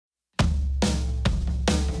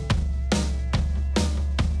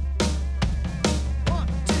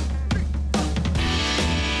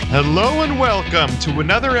Hello and welcome to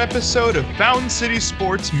another episode of Fountain City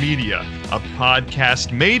Sports Media, a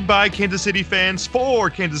podcast made by Kansas City fans for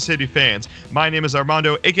Kansas City fans. My name is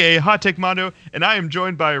Armando, aka Hot Take Mondo, and I am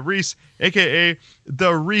joined by Reese, aka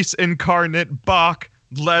the Reese incarnate Bach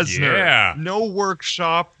Lesnar. Yeah. No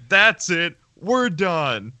workshop. That's it. We're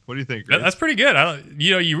done. What do you think, Reese? That's pretty good.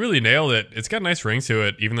 You really nailed it. It's got a nice ring to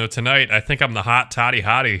it, even though tonight I think I'm the hot toddy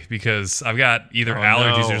hottie because I've got either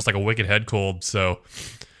allergies or just like a wicked head cold. So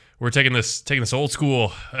we're taking this old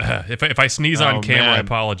school. If I sneeze on camera, man. I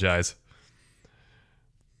apologize.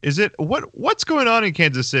 Is it what's going on in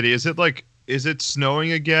Kansas City? Is it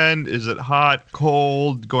snowing again? Is it hot,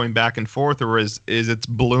 cold, going back and forth, or is it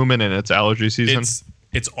blooming in its allergy season?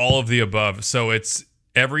 It's all of the above. So it's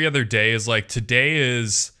every other day is like today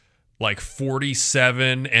is like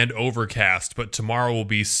 47 and overcast, but tomorrow will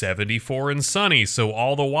be 74 and sunny. So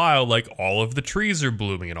all the while, like all of the trees are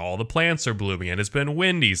blooming and all the plants are blooming, and it's been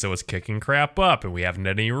windy, so it's kicking crap up, and we haven't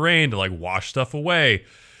had any rain to like wash stuff away.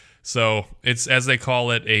 So it's, as they call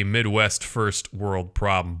it, a Midwest first world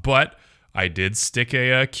problem. But I did stick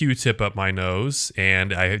a Q-tip up my nose,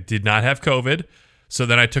 and I did not have COVID. So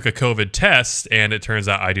then I took a COVID test, and it turns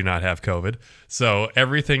out I do not have COVID. So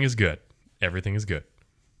everything is good. Everything is good.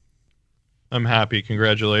 I'm happy.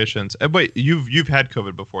 Congratulations. Wait, you've had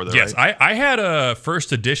COVID before, though, yes, right? I had a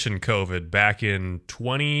first edition COVID back in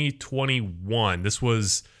 2021.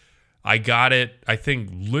 I got it, I think,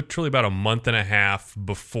 literally about a month and a half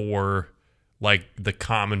before, like, the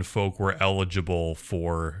common folk were eligible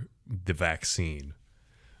for the vaccine.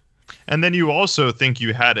 And then you also think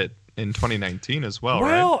you had it in 2019 as well,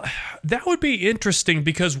 right? Well, that would be interesting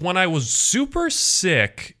because when I was super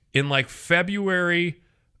sick in, like, February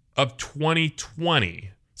of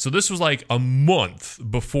 2020, so this was like a month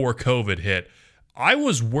before COVID hit, I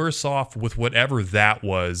was worse off with whatever that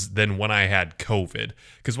was than when I had COVID.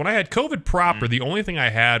 Because when I had COVID proper, the only thing I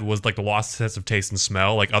had was like the lost sense of taste and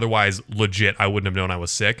smell. Like otherwise, legit, I wouldn't have known I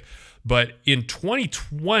was sick. But in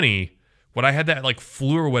 2020, when I had that like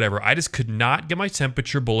flu or whatever, I just could not get my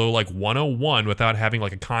temperature below like 101 without having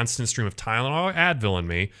like a constant stream of Tylenol or Advil in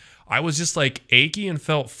me. I was just like achy and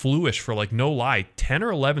felt fluish for like no lie, 10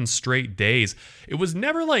 or 11 straight days. It was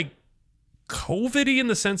never like COVID-y in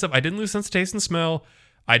the sense of I didn't lose sense of taste and smell.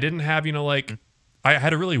 I didn't have, I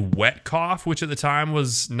had a really wet cough, which at the time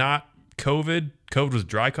was not COVID. COVID was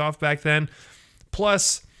dry cough back then.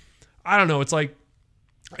 Plus, I don't know, it's like,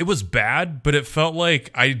 it was bad, but it felt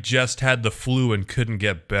like I just had the flu and couldn't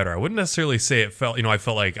get better. I wouldn't necessarily say it felt, I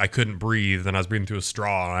felt like I couldn't breathe and I was breathing through a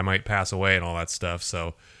straw and I might pass away and all that stuff.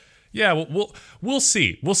 So yeah, we'll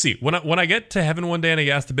see. We'll see. When I get to heaven one day and I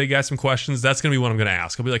ask the big guy some questions, that's going to be what I'm going to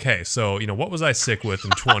ask. I'll be like, hey, so, what was I sick with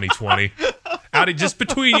in 2020? Just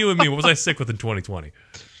between you and me, what was I sick with in 2020?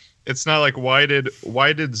 It's not like why did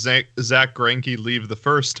Zach Greinke leave the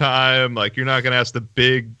first time? Like you're not going to ask the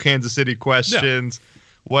big Kansas City questions.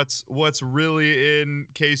 No. What's really in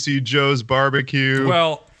Casey Joe's barbecue?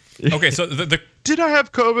 Well, okay, so the did I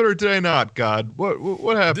have COVID or did I not? God,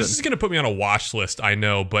 what happened? This is going to put me on a watch list, I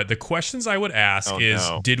know, but the questions I would ask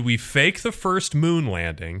did we fake the first moon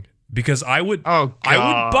landing? Because I would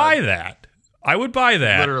buy that. I would buy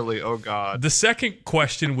that. Literally, oh God. The second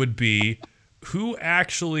question would be, who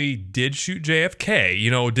actually did shoot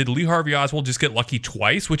JFK? Did Lee Harvey Oswald just get lucky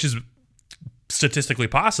twice, which is statistically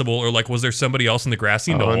possible, or like was there somebody else in the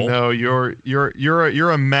grassy knoll? Oh no,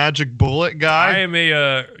 you're a magic bullet guy. I am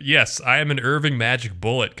I am an Irving magic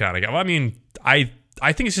bullet kind of guy. Well, I mean, I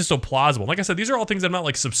think it's just so plausible. Like I said, these are all things I'm not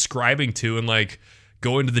like subscribing to and like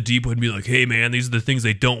go into the deep wood and be like, hey man, these are the things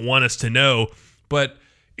they don't want us to know. But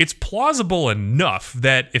it's plausible enough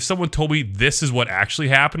that if someone told me this is what actually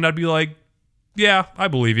happened, I'd be like, yeah, I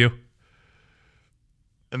believe you.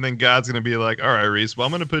 And then God's going to be like, all right, Reese, well,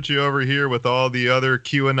 I'm going to put you over here with all the other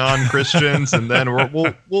QAnon Christians, and then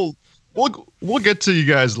we'll get to you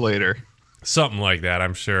guys later. Something like that,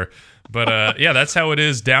 I'm sure. But yeah, that's how it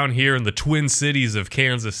is down here in the Twin Cities of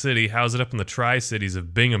Kansas City. How's it up in the Tri-Cities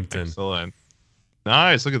of Binghamton? Excellent.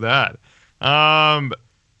 Nice, look at that.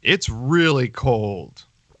 It's really cold.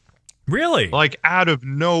 Really? Like out of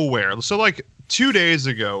nowhere. So like 2 days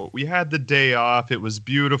ago, we had the day off. It was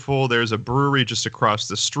beautiful. There's a brewery just across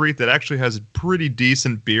the street that actually has pretty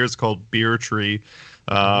decent beers called Beer Tree.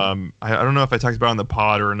 I don't know if I talked about it on the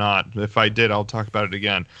pod or not. If I did, I'll talk about it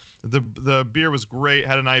again. The beer was great.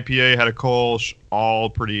 Had an IPA, had a Kolsch, all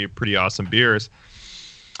pretty awesome beers.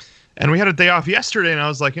 And we had a day off yesterday, and I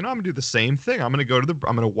was like, I'm gonna do the same thing. I'm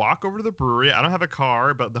gonna walk over to the brewery. I don't have a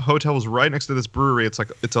car, but the hotel was right next to this brewery. It's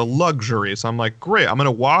a luxury. So I'm like, great. I'm gonna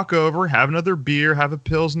walk over, have another beer, have a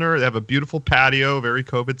Pilsner. They have a beautiful patio, very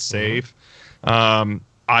COVID safe.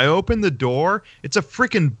 I open the door, it's a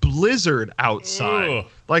freaking blizzard outside. Ugh.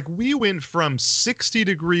 Like, we went from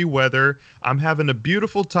 60-degree weather, I'm having a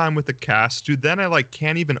beautiful time with the cast, dude, then I like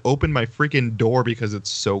can't even open my freaking door because it's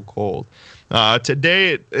so cold.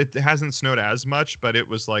 Today it hasn't snowed as much, but it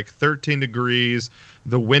was like 13 degrees.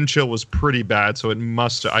 The wind chill was pretty bad, so it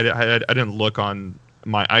must. I didn't look on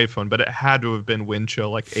my iPhone, but it had to have been wind chill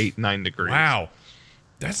like 8-9 degrees. Wow,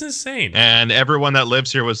 that's insane. And everyone that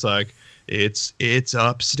lives here was like, "It's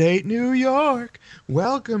upstate New York.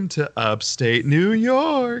 Welcome to upstate New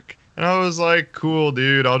York." And I was like, "Cool,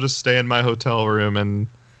 dude. I'll just stay in my hotel room and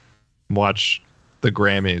watch the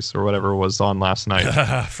Grammys or whatever was on last night."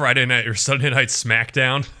 Friday night or Sunday night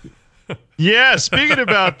SmackDown. Yeah, speaking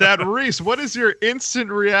about that, Reese, what is your instant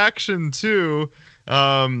reaction to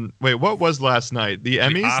wait, what was last night? The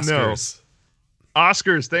Emmys? The Oscars. No.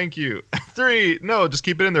 Oscars, thank you. 3. No, just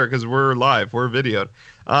keep it in there because we're live. We're videoed.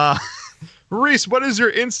 Reese, what is your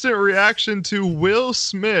instant reaction to Will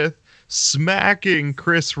Smith smacking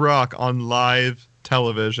Chris Rock on live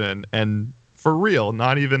television? And for real,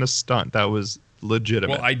 not even a stunt. That was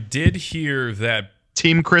legitimate. Well, I did hear that.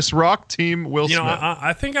 Team Chris Rock, team Will Smith.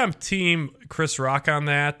 I think I'm team Chris Rock on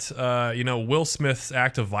that. Will Smith's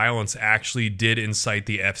act of violence actually did incite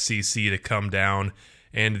the FCC to come down,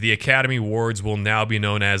 and the Academy Awards will now be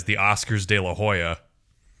known as the Oscars de la Hoya.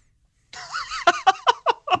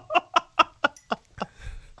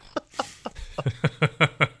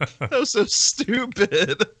 That was so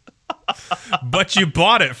stupid. But you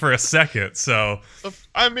bought it for a second, so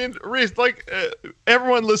I mean, Reese, like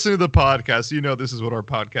everyone listening to the podcast, you know this is what our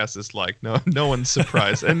podcast is like. No one's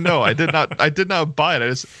surprised. And no, I did not buy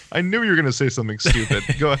it. I knew you were going to say something stupid.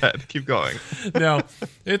 Go ahead, keep going. No,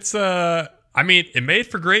 it's it made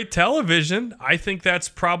for great television. I think that's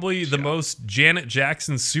probably the most Janet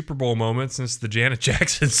Jackson Super Bowl moment since the Janet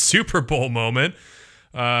Jackson Super Bowl moment.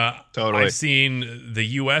 Totally. I've seen the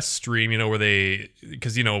US stream, where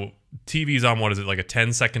because TV's on, what is it, like a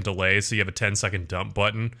 10-second delay, so you have a 10-second dump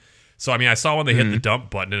button. So I saw when they hit the dump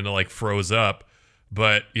button and it like froze up,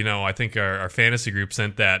 but I think our fantasy group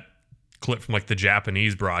sent that clip from like the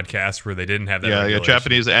Japanese broadcast where they didn't have that. Yeah,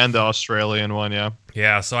 Japanese and the Australian one.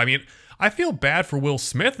 Yeah, so I feel bad for Will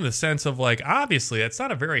Smith in the sense of like, obviously that's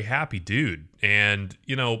not a very happy dude, and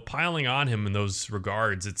piling on him in those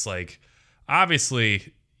regards, it's like,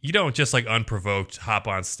 obviously you don't just like unprovoked hop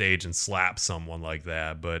on stage and slap someone like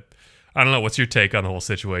that. But I don't know. What's your take on the whole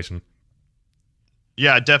situation?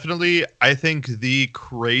 Yeah, definitely. I think the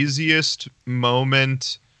craziest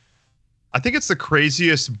moment, I think it's the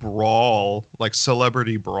craziest brawl, like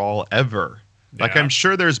celebrity brawl ever. Yeah. Like, I'm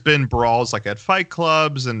sure there's been brawls like at at like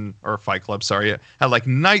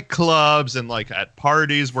nightclubs and like at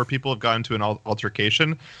parties where people have gotten into an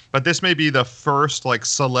altercation. But this may be the first like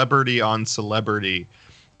celebrity on celebrity,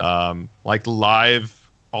 like live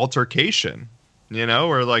altercation,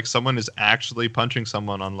 where like someone is actually punching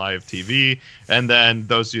someone on live TV. And then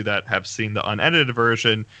those of you that have seen the unedited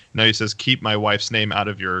version, he says, "Keep my wife's name out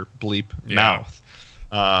of your bleep mouth."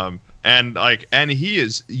 And he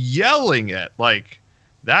is yelling it like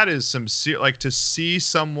that is like to see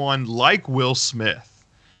someone like Will Smith,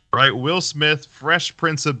 right? Will Smith, Fresh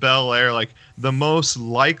Prince of Bel-Air, like the most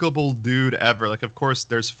likable dude ever. Like, of course,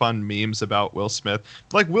 there's fun memes about Will Smith.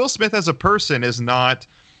 Like, Will Smith as a person is not,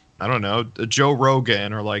 I don't know, Joe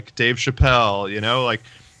Rogan or like Dave Chappelle, like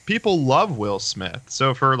people love Will Smith.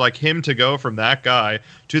 So for like him to go from that guy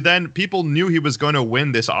to then people knew he was going to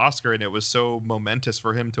win this Oscar and it was so momentous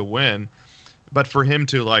for him to win, but for him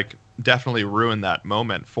to like definitely ruin that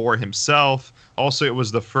moment for himself. Also, it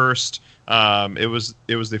was the first it was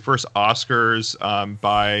the first Oscars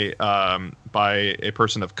by a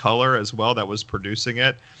person of color as well that was producing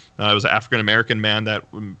it. It was an African-American man that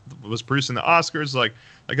was producing the Oscars, like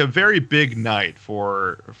a very big night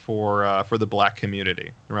for the black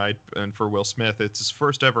community, right? And for Will Smith, it's his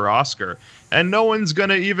first ever Oscar, and no one's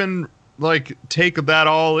gonna even like take that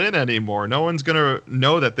all in anymore. No one's gonna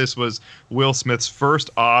know that this was Will Smith's first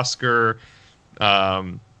Oscar.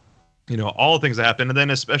 All the things that happened, and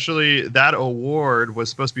then especially that award was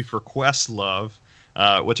supposed to be for Questlove,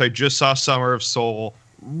 which I just saw Summer of Soul.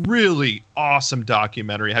 Really awesome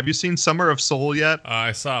documentary. Have you seen Summer of Soul yet?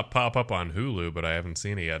 I saw it pop up on Hulu, but I haven't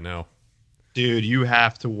seen it yet, no. Dude, you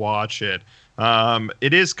have to watch it.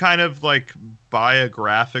 It is kind of like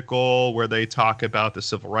biographical where they talk about the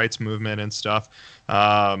civil rights movement and stuff,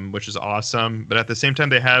 which is awesome. But at the same time,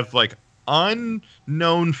 they have like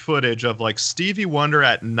unknown footage of like Stevie Wonder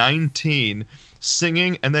at 19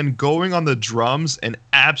 singing and then going on the drums and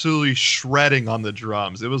absolutely shredding on the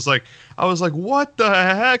drums. It was like, I was like, what the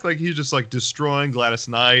heck? Like, he's just like destroying Gladys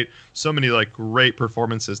Knight. So many like great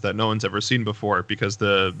performances that no one's ever seen before, because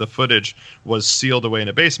the footage was sealed away in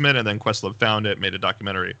a basement, and then Questlove found it, made a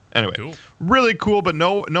documentary. Anyway, cool. Really cool, but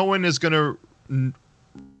no one is going to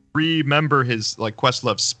remember his like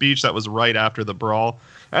Questlove's speech that was right after the brawl.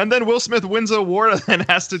 And then Will Smith wins the award and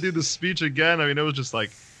has to do the speech again. I mean, it was just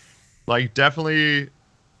like definitely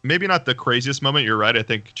maybe not the craziest moment. You're right. I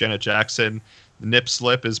think Janet Jackson nip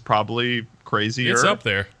slip is probably crazier. It's up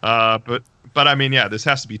there. But I mean, yeah, this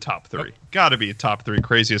has to be top 3. Oh. Got to be top 3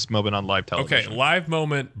 craziest moment on live television. Okay, live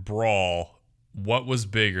moment brawl. What was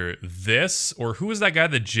bigger, this or who was that guy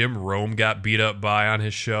that Jim Rome got beat up by on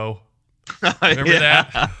his show? Remember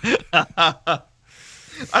that?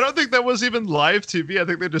 I don't think that was even live TV. I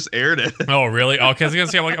think they just aired it. Oh, really? Okay, I was gonna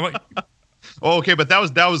say, I'm like oh, okay, but that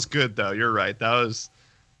was good though. You're right. That was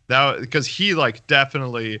because he like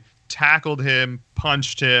definitely tackled him,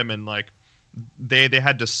 punched him, and like they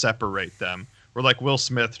had to separate them. Where like Will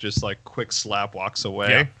Smith just like quick slap walks away.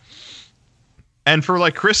 Yeah. And for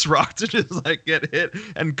like Chris Rock to just like get hit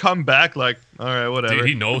and come back like, all right, whatever. Dude,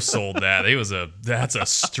 he no-sold that. That's a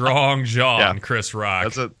strong jaw on Chris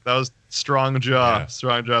Rock. That was strong jaw, yeah.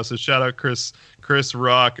 Strong jaw. So shout out Chris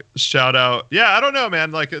Rock. Shout out. Yeah, I don't know, man.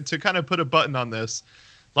 Like, to kind of put a button on this,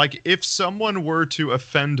 like if someone were to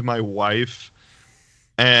offend my wife,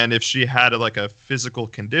 and if she had like a physical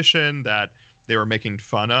condition that they were making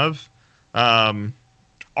fun of,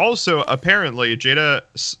 also apparently Jada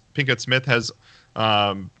Pinkett Smith has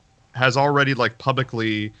already like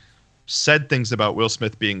publicly said things about Will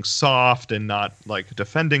Smith being soft and not like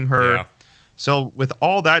defending her. Yeah. So with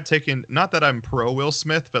all that taken, not that I'm pro Will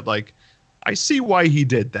Smith, but like I see why he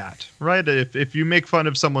did that, right? If you make fun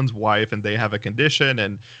of someone's wife and they have a condition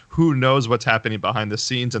and who knows what's happening behind the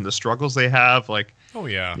scenes and the struggles they have, like, oh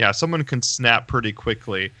yeah, someone can snap pretty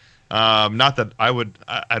quickly. Not that I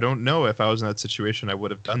don't know if I was in that situation, I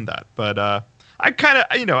would have done that, but I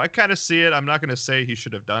kind of see it. I'm not going to say he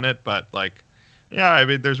should have done it, but like, yeah, I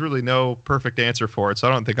mean, there's really no perfect answer for it. So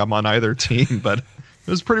I don't think I'm on either team, but it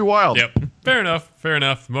was pretty wild. Yep. Fair enough.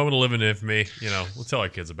 Moment of living infamy. We'll tell our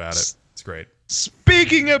kids about it. It's great.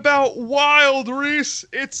 Speaking about wild, Reese,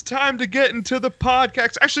 it's time to get into the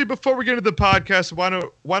podcast. Actually, before we get into the podcast, why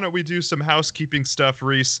don't we do some housekeeping stuff,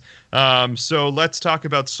 Reese? So let's talk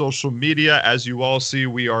about social media. As you all see,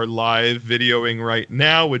 we are live videoing right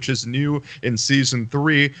now, which is new in season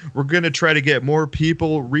 3. We're going to try to get more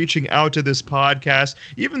people reaching out to this podcast.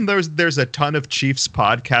 Even though there's a ton of Chiefs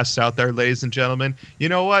podcasts out there, ladies and gentlemen, you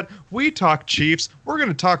know what? We talk Chiefs. We're going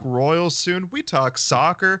to talk Royals soon. We talk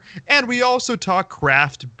soccer, and we also talk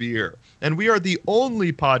craft beer. And we are the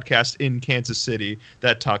only podcast in Kansas City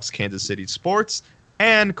that talks Kansas City sports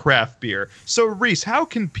and craft beer. So, Reese, how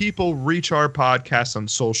can people reach our podcast on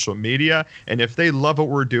social media? And if they love what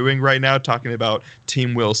we're doing right now, talking about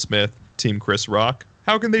Team Will Smith, Team Chris Rock,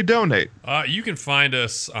 how can they donate? You can find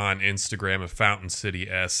us on Instagram at Fountain City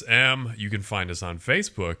SM. You can find us on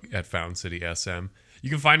Facebook at Fountain City SM.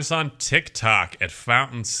 You can find us on TikTok at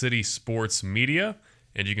Fountain City Sports Media.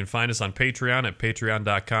 And you can find us on Patreon at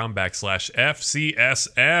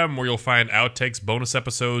patreon.com/FCSM, where you'll find outtakes, bonus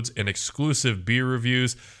episodes, and exclusive beer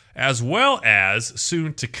reviews, as well as,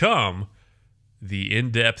 soon to come, the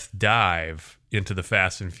in-depth dive into the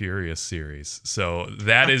Fast and Furious series. So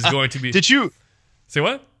that is going to be... Did you... Say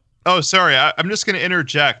what? Oh, sorry. I'm just going to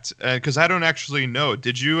interject, because I don't actually know.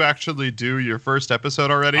 Did you actually do your first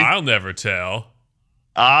episode already? I'll never tell.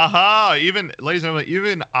 Aha! Even, ladies and gentlemen,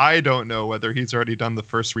 even I don't know whether he's already done the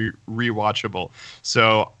first rewatchable.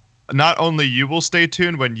 So not only you will stay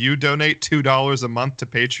tuned when you donate $2 a month to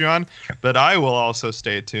Patreon, but I will also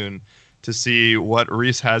stay tuned to see what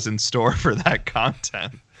Reese has in store for that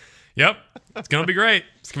content. Yep. It's going to be great.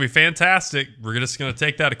 It's going to be fantastic. We're just going to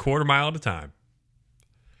take that a quarter mile at a time.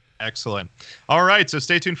 Excellent. All right, so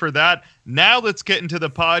stay tuned for that. Now let's get into the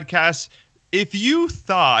podcast. If you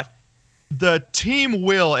thought the Team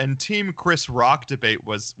Will and Team Chris Rock debate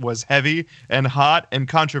was heavy and hot and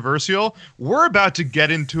controversial, we're about to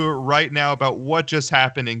get into it right now about what just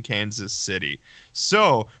happened in Kansas City.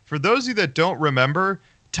 So, for those of you that don't remember,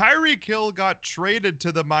 Tyreek Hill got traded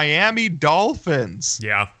to the Miami Dolphins.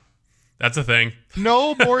 Yeah, that's a thing.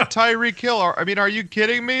 No more Tyreek Hill. I mean, are you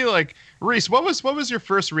kidding me? Like, Reese, what was your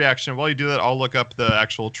first reaction? While you do that, I'll look up the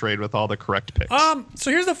actual trade with all the correct picks.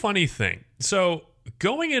 So here's the funny thing. So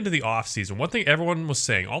going into the offseason, one thing everyone was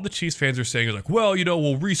saying, all the Chiefs fans are saying is like, well,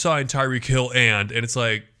 we'll re-sign Tyreek Hill and it's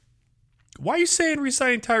like, why are you saying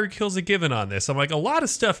re-signing Tyreek Hill's a given on this? I'm like, a lot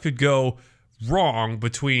of stuff could go wrong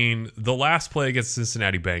between the last play against the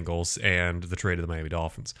Cincinnati Bengals and the trade of the Miami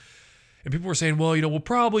Dolphins. And people were saying, well, we'll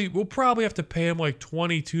probably have to pay him like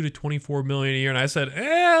 22 to 24 million a year. And I said,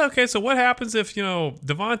 okay, so what happens if,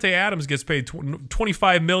 Davante Adams gets paid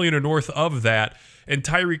 25 million or north of that, and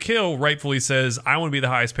Tyreek Hill rightfully says, I want to be the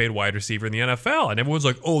highest paid wide receiver in the NFL. And everyone's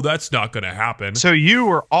like, oh, that's not going to happen. So you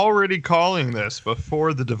were already calling this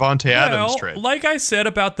before the Davante Adams trade. Like I said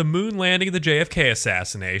about the moon landing and the JFK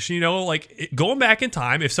assassination, going back in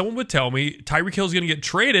time, if someone would tell me Tyreek Hill's going to get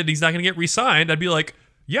traded, he's not going to get re-signed, I'd be like,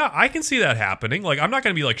 yeah, I can see that happening. Like, I'm not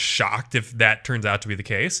going to be like shocked if that turns out to be the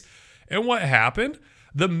case. And what happened?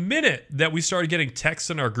 The minute that we started getting texts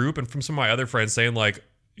in our group and from some of my other friends saying like,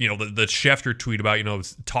 the Schefter tweet about,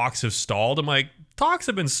 talks have stalled. I'm like, talks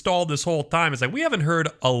have been stalled this whole time. It's like, we haven't heard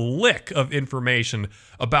a lick of information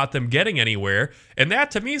about them getting anywhere. And that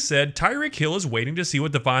to me said Tyreek Hill is waiting to see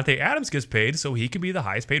what Davante Adams gets paid so he can be the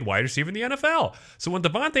highest paid wide receiver in the NFL. So when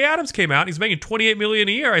Davante Adams came out, he's making $28 million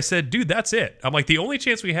a year. I said, dude, that's it. I'm like, the only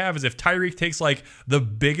chance we have is if Tyreek takes like the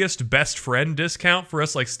biggest best friend discount for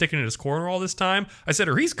us, like sticking in his corner all this time. I said,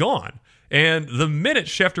 or he's gone. And the minute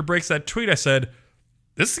Schefter breaks that tweet, I said,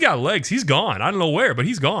 this has got legs. He's gone. I don't know where, but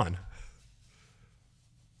he's gone.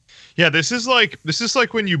 Yeah, this is like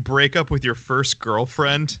when you break up with your first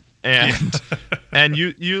girlfriend and and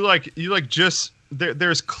you just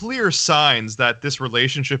there's clear signs that this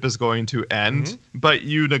relationship is going to end, but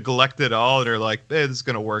you neglect it all and are like, hey, this is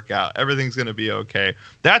going to work out. Everything's going to be okay.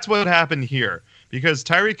 That's what happened here, because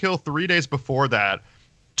Tyreek Hill 3 days before that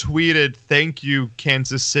tweeted, "Thank you,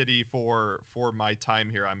 Kansas City, for my time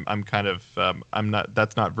here." I'm kind of I'm not,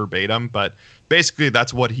 that's not verbatim, but basically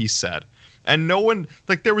that's what he said. And no one,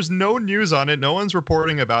 like, there was no news on it. No one's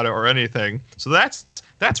reporting about it or anything. So that's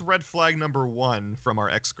red flag number one from our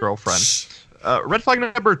ex-girlfriend. Red flag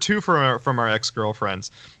number two from our ex-girlfriends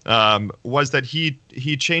was that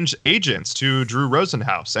he changed agents to Drew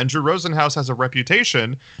Rosenhaus, and Drew Rosenhaus has a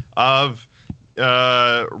reputation of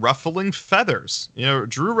ruffling feathers.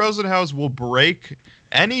 Drew Rosenhaus will break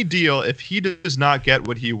any deal if he does not get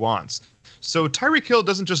what he wants. So Tyreek Hill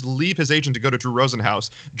doesn't just leave his agent to go to Drew Rosenhaus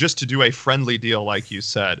just to do a friendly deal, like you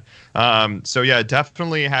said. So yeah,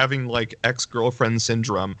 definitely having like ex-girlfriend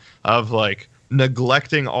syndrome of like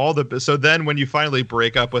neglecting all the. So then when you finally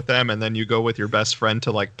break up with them and then you go with your best friend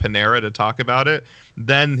to like Panera to talk about it,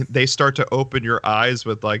 then they start to open your eyes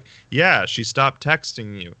with like, yeah, she stopped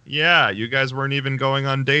texting you. Yeah, you guys weren't even going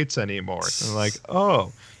on dates anymore. And like,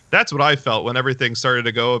 oh. That's what I felt when everything started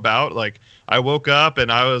to go about. Like, I woke up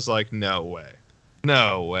and I was like, no way.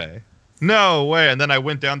 No way. No way. And then I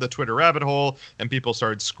went down the Twitter rabbit hole and people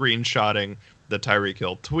started screenshotting the Tyreek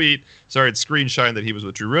Hill tweet, started screenshotting that he was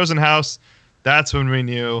with Drew Rosenhaus. That's when we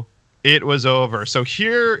knew it was over. So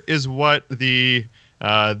here is what the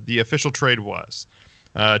official trade was.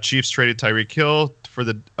 Chiefs traded Tyreek Hill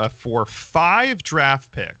for 5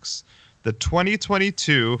 draft picks. The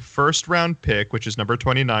 2022 first-round pick, which is number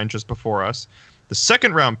 29, just before us. The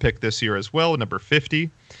second-round pick this year as well, number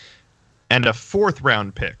 50. And a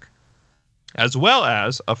fourth-round pick, as well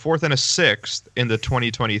as a fourth and a sixth in the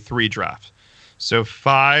 2023 draft. So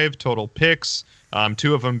 5 total picks,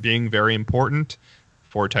 2 of them being very important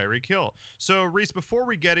for Tyreek Hill. So, Reese, before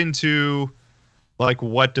we get into, like,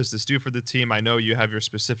 what does this do for the team, I know you have your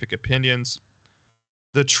specific opinions.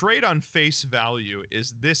 The trade on face value,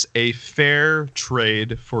 is this a fair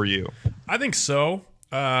trade for you? I think so.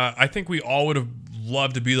 I think we all would have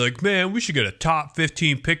loved to be like, man, we should get a top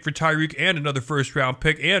 15 pick for Tyreek and another first-round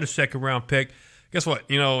pick and a second-round pick. Guess what?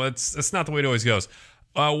 That's not the way it always goes.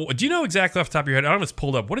 Do you know exactly off the top of your head? I don't know if it's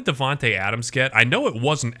pulled up. What did Davante Adams get? I know it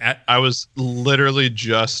wasn't at... I was literally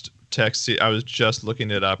just texting. I was just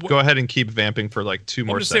looking it up. Go ahead and keep vamping for like 2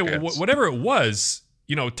 more seconds. Whatever it was...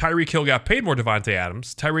 Tyreek Hill got paid more Davante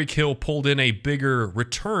Adams. Tyreek Hill pulled in a bigger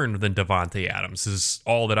return than Davante Adams is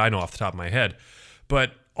all that I know off the top of my head.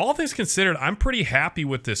 But all things considered, I'm pretty happy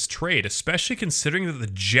with this trade, especially considering that the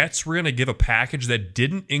Jets were going to give a package that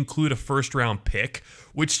didn't include a first-round pick,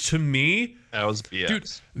 which to me... That was BS.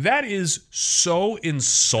 Dude, that is so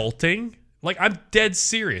insulting. Like, I'm dead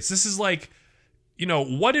serious. This is like,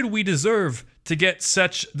 what did we deserve to get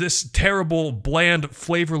this terrible, bland,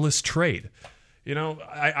 flavorless trade?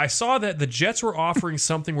 I saw that the Jets were offering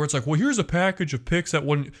something where it's like, well, here's a package of picks that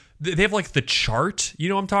when they have like the chart,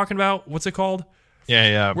 what I'm talking about? What's it called?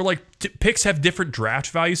 Yeah. Where like picks have different draft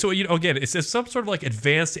values. So, again, it's some sort of like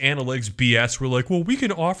advanced analytics BS. We're like, well, we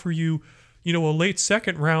can offer you, a late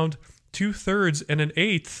second round, 2/3 and an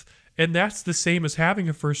 1/8. And that's the same as having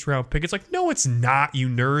a first round pick. It's like, no, it's not, you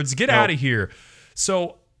nerds. Get out of here.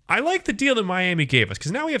 So I like the deal that Miami gave us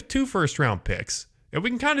because now we have 2 first round picks. And we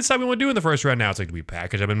can kind of decide what we want to do in the first round now. It's like, do we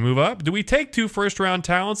package up and move up? Do we take 2 first-round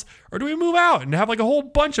talents? Or do we move out and have like a whole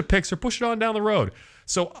bunch of picks or push it on down the road?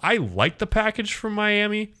 So I like the package from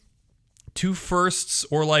Miami. 2 firsts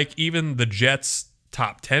or like even the Jets'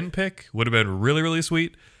 top 10 pick would have been really, really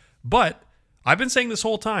sweet. But I've been saying this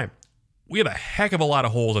whole time, we have a heck of a lot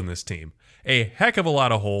of holes in this team. A heck of a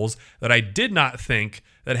lot of holes that I did not think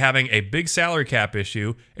that having a big salary cap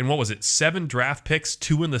issue and 7 draft picks,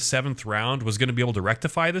 2 in the 7th round was going to be able to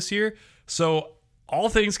rectify this year. So all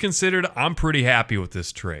things considered, I'm pretty happy with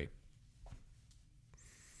this trade.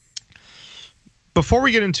 Before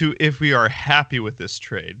we get into if we are happy with this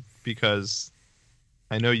trade, because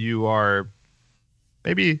I know you are,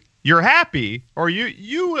 maybe you're happy, or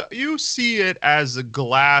you see it as a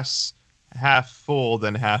glass half full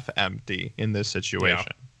than half empty in this situation.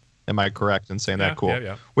 Yeah. Am I correct in saying that? Cool.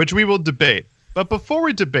 Yeah. Which we will debate. But before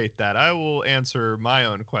we debate that, I will answer my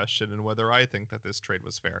own question and whether I think that this trade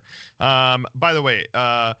was fair. By the way,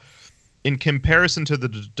 in comparison to the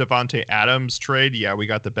Davante Adams trade, yeah, we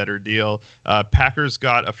got the better deal. Packers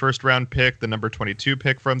got a first-round pick, the number 22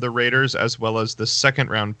 pick from the Raiders, as well as the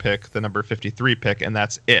second-round pick, the number 53 pick, and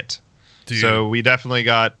that's it. Dude. So we definitely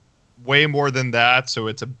got way more than that, so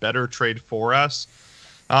it's a better trade for us.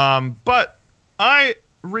 But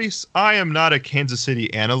Reese, I am not a Kansas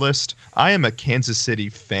City analyst. I am a Kansas City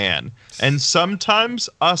fan. And sometimes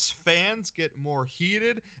us fans get more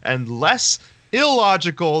heated and less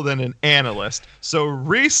illogical than an analyst. So,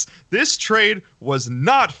 Reese, this trade was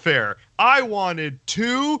not fair. I wanted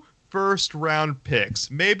 2 first-round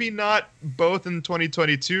picks. Maybe not both in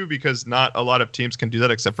 2022 because not a lot of teams can do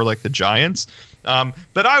that except for like the Giants.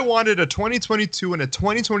 But I wanted a 2022 and a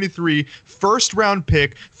 2023 first-round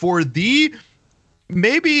pick for the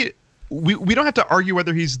maybe we don't have to argue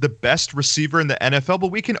whether he's the best receiver in the NFL, but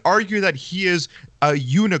we can argue that he is a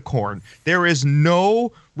unicorn. There is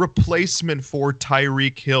no replacement for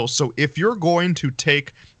Tyreek Hill. So if you're going to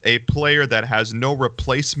take a player that has no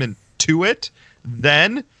replacement to it,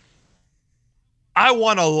 then I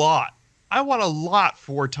want a lot. I want a lot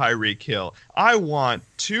for Tyreek Hill. I want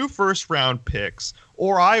 2 first-round picks,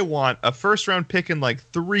 or I want a first-round pick in like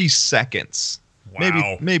 3 seconds.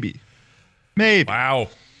 Wow. Maybe. Wow.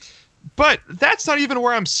 But that's not even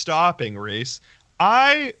where I'm stopping, Reese.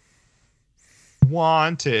 I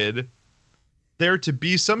wanted there to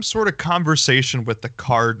be some sort of conversation with the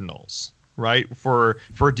Cardinals, right? For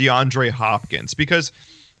DeAndre Hopkins, because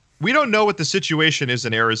we don't know what the situation is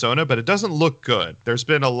in Arizona, but it doesn't look good. There's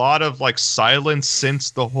been a lot of like silence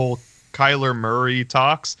since the whole Kyler Murray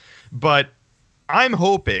talks, but I'm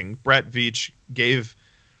hoping Brett Veach gave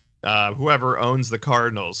whoever owns the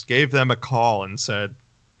Cardinals, gave them a call and said,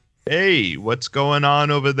 hey, what's going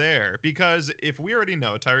on over there? Because if we already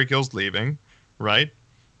know Tyreek Hill's leaving, right?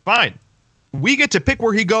 Fine. We get to pick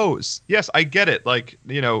where he goes. Yes, I get it. Like,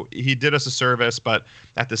 you know, he did us a service, but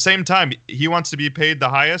at the same time, he wants to be paid the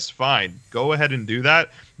highest. Fine. Go ahead and do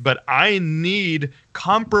that. But I need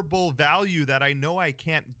comparable value that I know I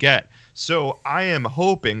can't get. So I am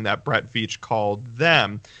hoping that Brett Veach called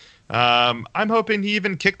them. I'm hoping he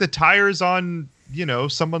even kicked the tires on, you know,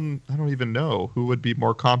 someone I don't even know who would be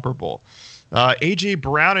more comparable. A.J.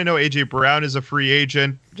 Brown, I know A.J. Brown is a free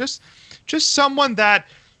agent. Just someone that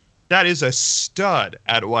is a stud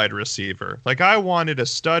at wide receiver. Like, I wanted a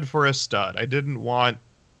stud for a stud. I didn't want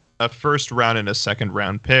a first round and a second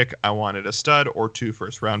round pick. I wanted a stud or 2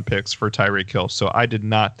 first round picks for Tyreek Hill. So I did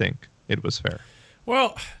not think it was fair.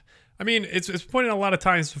 Well, I mean, it's pointed out a lot of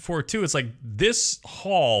times before, too. It's like this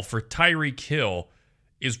haul for Tyreek Hill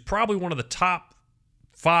is probably one of the top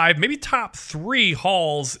 5, maybe top 3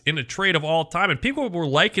 hauls in a trade of all time. And people were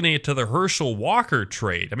likening it to the Herschel Walker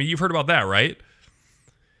trade. I mean, you've heard about that, right?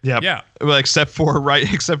 Yeah. Well, except for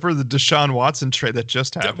the Deshaun Watson trade that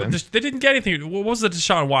just happened. They didn't get anything. What was the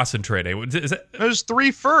Deshaun Watson trade? There's 3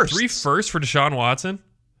 firsts. 3 firsts for Deshaun Watson?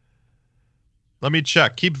 Let me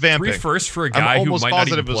check. Keep vamping. 3 firsts for a guy who might not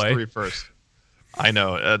even play. I'm almost positive it was 3 firsts. I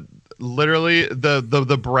know. Literally,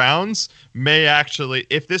 the Browns may actually,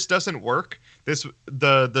 if this doesn't work, the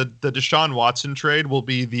Deshaun Watson trade will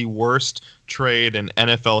be the worst trade in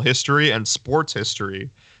NFL history and sports history,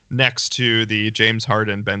 next to the James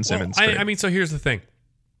Harden, Ben Simmons trade. I mean, so here's the thing.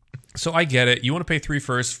 So I get it. You want to pay 3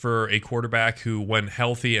 firsts for a quarterback who, when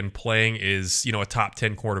healthy and playing, is, you know, a top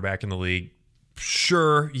 10 quarterback in the league.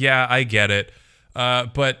 Sure, yeah, I get it.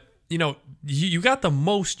 But, you know, you got the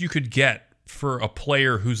most you could get for a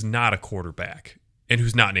player who's not a quarterback and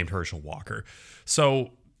who's not named Herschel Walker.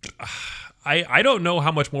 So I don't know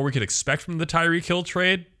how much more we could expect from the Tyreek Hill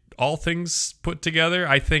trade. all things put together,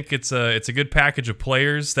 I think it's a good package of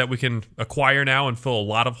players that we can acquire now and fill a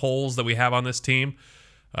lot of holes that we have on this team.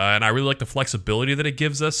 And I really like the flexibility that it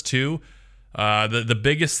gives us too. The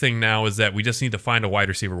biggest thing now is that we just need to find a wide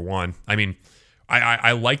receiver one. I mean,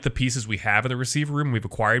 I like the pieces we have in the receiver room we've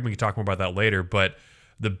acquired. We can talk more about that later. But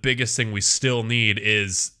the biggest thing we still need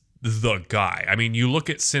is the guy. I mean, you look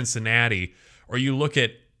at Cincinnati, or you look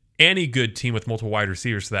at any good team with multiple wide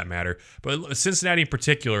receivers for that matter. But Cincinnati in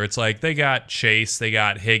particular, it's like they got Chase, they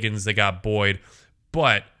got Higgins, they got Boyd.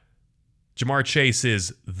 But Ja'Marr Chase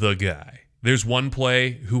is the guy. There's one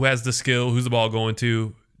play, who has the skill, who's the ball going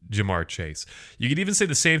to? Ja'Marr Chase. You could even say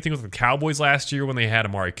the same thing with the Cowboys last year when they had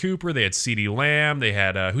Amari Cooper, they had CeeDee Lamb, they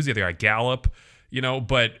had, who's the other guy? Gallup,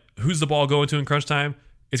 but who's the ball going to in crunch time?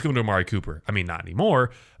 It's going to Amari Cooper. I mean, not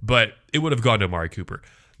anymore, but it would have gone to Amari Cooper.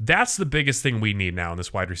 That's the biggest thing we need now in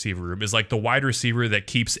this wide receiver room, is like the wide receiver that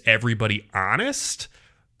keeps everybody honest,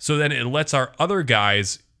 so then it lets our other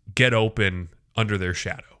guys get open under their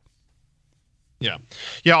shadow. Yeah.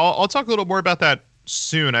 I'll talk a little more about that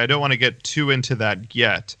soon. I don't want to get too into that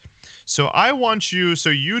yet. So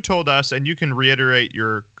you told us, and you can reiterate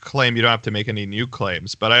your claim. You don't have to make any new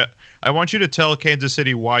claims, but I want you to tell Kansas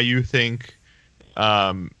City why you think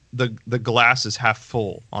the glass is half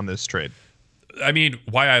full on this trade. I mean,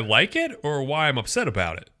 why I like it or why I'm upset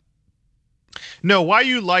about it? No, why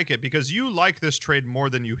you like it, because you like this trade more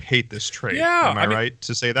than you hate this trade. Yeah. Am I mean, right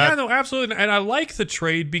to say that? Yeah, no, absolutely. And I like the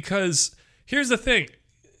trade because here's the thing.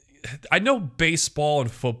 I know baseball and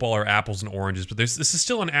football are apples and oranges, but this is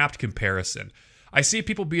still an apt comparison. I see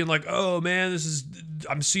people being like, oh man,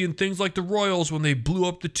 I'm seeing things like the Royals when they blew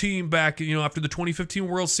up the team back, after the 2015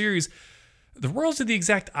 World Series. The Royals did the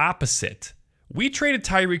exact opposite. We traded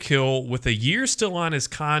Tyreek Hill with a year still on his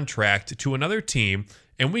contract to another team,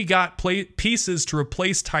 and we got pieces to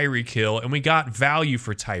replace Tyreek Hill, and we got value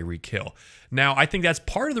for Tyreek Hill. Now, I think that's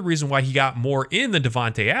part of the reason why he got more in than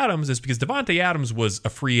Devontae Adams, is because Devontae Adams was a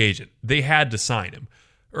free agent. They had to sign him.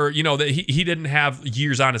 Or, that he didn't have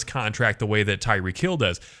years on his contract the way that Tyreek Hill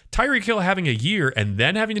does. Tyreek Hill having a year and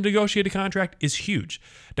then having to negotiate a contract is huge.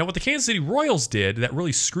 Now, what the Kansas City Royals did that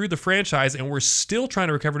really screwed the franchise, and we're still trying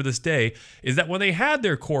to recover to this day, is that when they had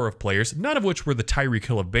their core of players, none of which were the Tyreek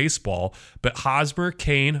Hill of baseball, but Hosmer,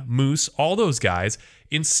 Kane, Moose, all those guys,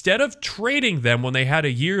 instead of trading them when they had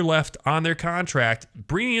a year left on their contract,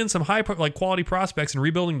 bringing in some high quality prospects and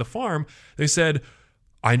rebuilding the farm, they said,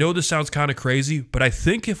 I know this sounds kind of crazy, but I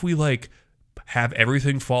think if we have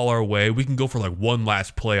everything fall our way, we can go for one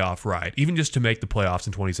last playoff ride, even just to make the playoffs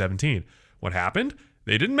in 2017. What happened?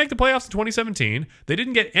 They didn't make the playoffs in 2017. They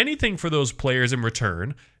didn't get anything for those players in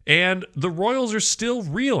return, and the Royals are still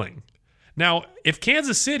reeling. Now, if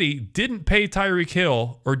Kansas City didn't pay Tyreek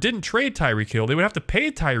Hill or didn't trade Tyreek Hill, they would have to pay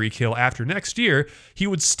Tyreek Hill after next year. He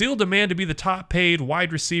would still demand to be the top paid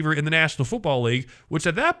wide receiver in the National Football League, which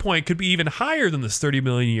at that point could be even higher than this $30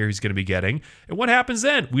 million a year he's going to be getting. And what happens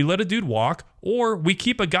then? We let a dude walk, or we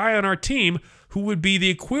keep a guy on our team who would be the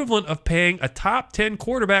equivalent of paying a top 10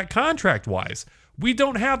 quarterback contract-wise. We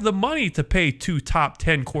don't have the money to pay 2 top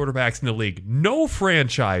 10 quarterbacks in the league. No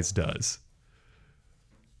franchise does.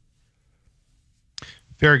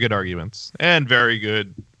 Very good arguments and very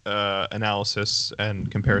good analysis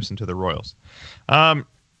and comparison to the Royals.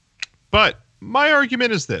 But my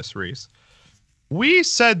argument is this, Reese. We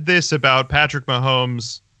said this about Patrick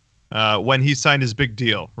Mahomes when he signed his big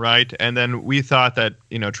deal, right? And then we thought that,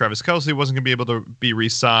 Travis Kelce wasn't going to be able to be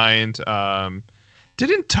re-signed.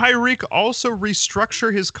 Didn't Tyreek also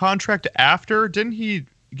restructure his contract after? Didn't he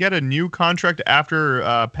get a new contract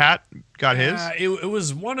after Pat got his? It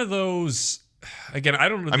was one of those... Again, I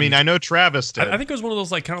don't know. I know Travis did. I think it was one of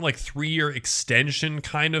those kind of 3-year extension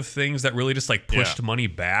kind of things that really just pushed money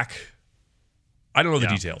back. I don't know the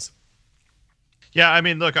details. Yeah,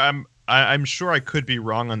 look, I'm sure I could be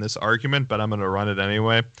wrong on this argument, but I'm going to run it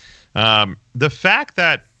anyway. The fact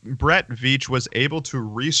that Brett Veach was able to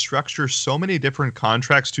restructure so many different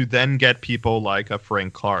contracts to then get people like a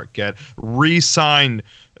Frank Clark, get re-signed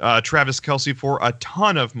Travis Kelce for a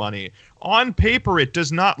ton of money. On paper, it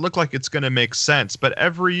does not look like it's going to make sense, but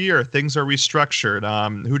every year things are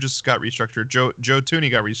restructured. Who just got restructured? Joe Thuney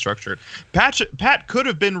got restructured. Pat could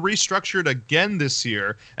have been restructured again this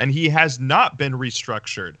year, and he has not been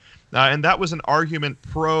restructured. And that was an argument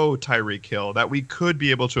pro Tyreek Hill, that we could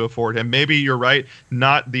be able to afford him. Maybe you're right,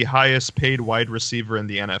 not the highest paid wide receiver in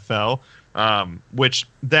the NFL, which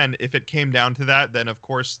then if it came down to that, then of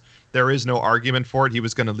course there is no argument for it. He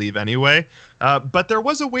was going to leave anyway. But there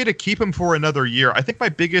was a way to keep him for another year. I think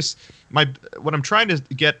what I'm trying to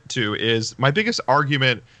get to is my biggest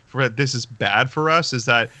argument for that this is bad for us is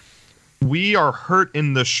that we are hurt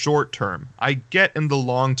in the short term. I get in the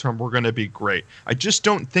long term we're going to be great. I just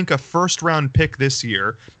don't think a first round pick this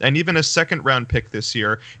year and even a second round pick this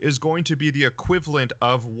year is going to be the equivalent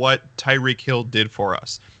of what Tyreek Hill did for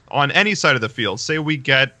us on any side of the field. Say we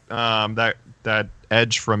get that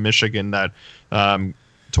edge from Michigan that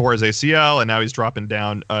tore his ACL and now he's dropping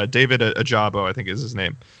down. David Ajabo, I think is his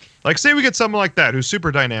name. Like, say we get someone like that who's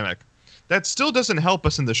super dynamic. That still doesn't help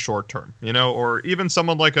us in the short term, or even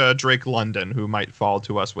someone like a Drake London who might fall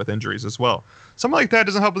to us with injuries as well. Someone like that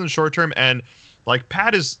doesn't help in the short term. And like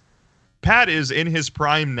Pat is in his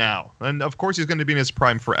prime now. And of course he's going to be in his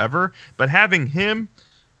prime forever. But having him,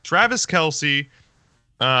 Travis Kelce,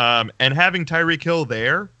 and having Tyreek Hill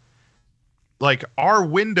there, like our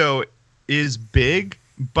window is big.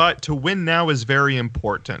 But to win now is very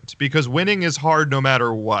important because winning is hard no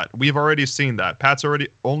matter what. We've already seen that. Pat's already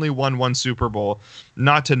only won one Super Bowl.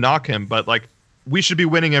 Not to knock him, but like we should be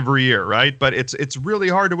winning every year, right? But it's really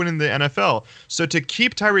hard to win in the NFL. So to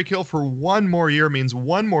keep Tyreek Hill for one more year means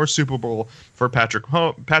one more Super Bowl for Patrick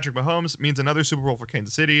Mahomes, means another Super Bowl for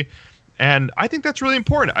Kansas City. And I think that's really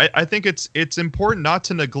important. I think it's important not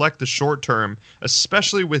to neglect the short term,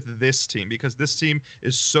 especially with this team, because this team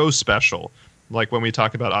is so special. Like when we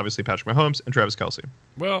talk about, obviously, Patrick Mahomes and Travis Kelce.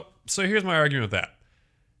 Well, so here's my argument with that.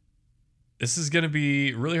 This is going to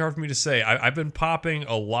be really hard for me to say. I've been popping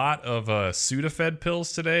a lot of Sudafed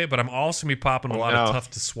pills today, but I'm also going to be popping a lot of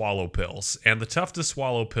tough-to-swallow pills. And the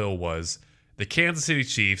tough-to-swallow pill was the Kansas City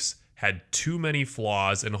Chiefs had too many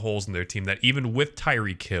flaws and holes in their team that even with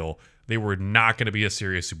Tyreek Hill, they were not going to be a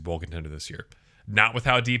serious Super Bowl contender this year. Not with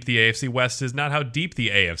how deep the AFC West is, not how deep the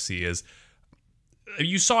AFC is.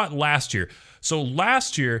 You saw it last year. So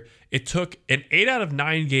last year, it took an 8 out of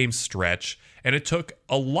 9 game stretch, and it took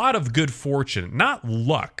a lot of good fortune, not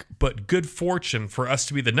luck, but good fortune for us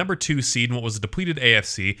to be the number 2 seed in what was a depleted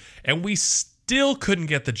AFC, and we still couldn't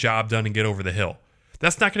get the job done and get over the hill.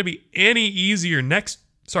 That's not going to be any easier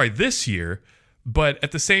this year, but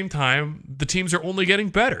at the same time, the teams are only getting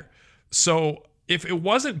better. So if it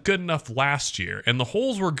wasn't good enough last year, and the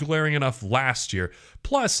holes were glaring enough last year,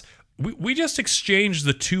 plus we just exchanged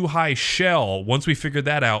the too high shell once we figured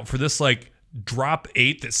that out for this like drop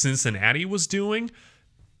 8 that Cincinnati was doing.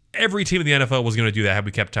 Every team in the NFL was going to do that had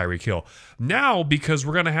we kept Tyreek Hill. Now, because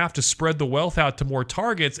we're going to have to spread the wealth out to more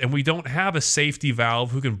targets and we don't have a safety valve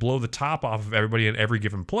who can blow the top off of everybody in every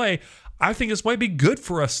given play, I think this might be good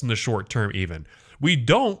for us in the short term even. We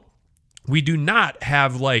do not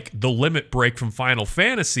have like the limit break from Final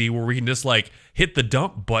Fantasy where we can just like hit the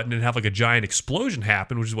dump button and have like a giant explosion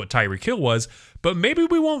happen, which is what Tyreek Hill was. But maybe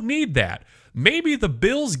we won't need that. Maybe the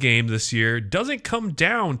Bills game this year doesn't come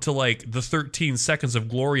down to like the 13 seconds of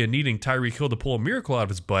glory and needing Tyreek Hill to pull a miracle out of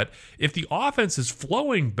his butt. If the offense is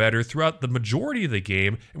flowing better throughout the majority of the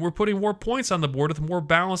game and we're putting more points on the board with a more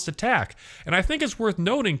balanced attack. And I think it's worth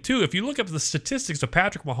noting too, if you look up the statistics of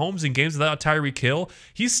Patrick Mahomes in games without Tyreek Hill,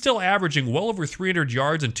 he's still averaging well over 300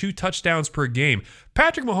 yards and 2 touchdowns per game.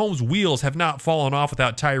 Patrick Mahomes' wheels have not fallen off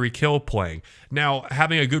without Tyreek Hill playing. Now,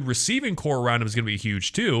 having a good receiving core around him is going to be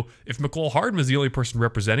huge too. If Mecole Hardman is the only person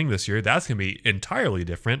representing this year, that's going to be entirely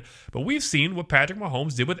different. But we've seen what Patrick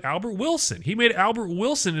Mahomes did with Albert Wilson. He made Albert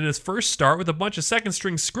Wilson in his first start with a bunch of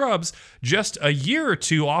second-string scrubs just a year or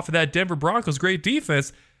two off of that Denver Broncos great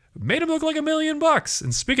defense. Made him look like $1 million.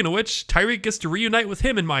 And speaking of which, Tyreek gets to reunite with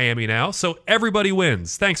him in Miami now, so everybody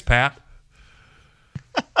wins. Thanks, Pat.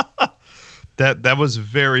 That was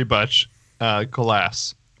very much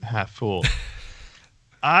glass half full.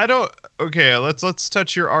 Okay, let's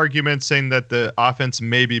touch your argument saying that the offense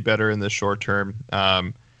may be better in the short term.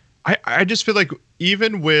 I just feel like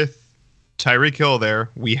even with Tyreek Hill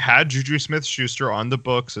there, we had Juju Smith-Schuster on the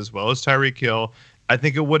books as well as Tyreek Hill. I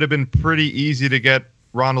think it would have been pretty easy to get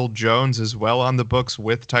Ronald Jones as well on the books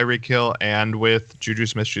with Tyreek Hill and with Juju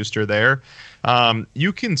Smith-Schuster there.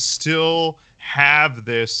 You can still have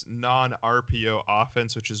this non-RPO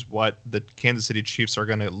offense, which is what the Kansas City Chiefs are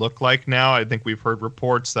going to look like now. I think we've heard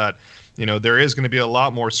reports that, there is going to be a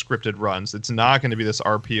lot more scripted runs. It's not going to be this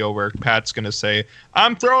RPO where Pat's going to say,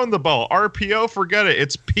 I'm throwing the ball. RPO, forget it.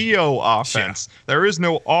 It's PO offense. Yeah. There is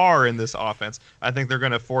no R in this offense. I think they're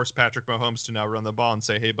going to force Patrick Mahomes to now run the ball and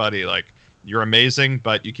say, hey, buddy, like, you're amazing,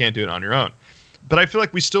 but you can't do it on your own. But I feel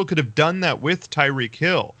like we still could have done that with Tyreek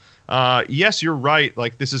Hill. Yes, you're right.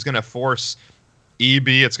 Like, this is going to force EB,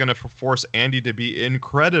 it's going to force Andy to be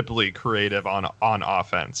incredibly creative on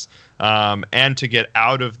offense, and to get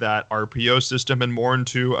out of that RPO system and more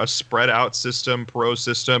into a spread out system, pro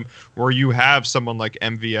system, where you have someone like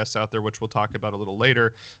MVS out there, which we'll talk about a little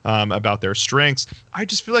later, about their strengths. I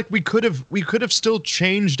just feel like we could have still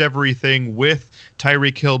changed everything with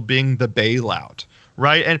Tyreek Hill being the bailout.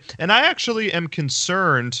 Right. And I actually am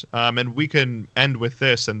concerned, and we can end with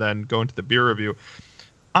this and then go into the beer review.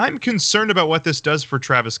 I'm concerned about what this does for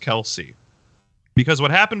Travis Kelce, because what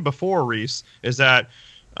happened before, Reese, is that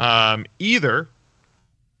either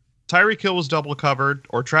Tyreek Hill was double covered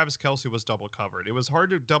or Travis Kelce was double covered. It was hard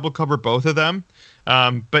to double cover both of them.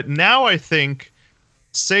 But now I think,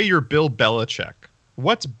 say you're Bill Belichick.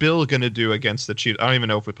 What's Bill going to do against the Chiefs? I don't even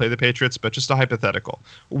know if we play the Patriots, but just a hypothetical.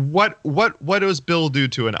 What does Bill do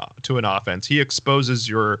to an offense? He exposes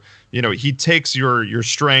he takes your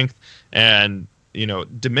strength and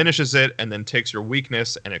diminishes it, and then takes your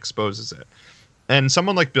weakness and exposes it. And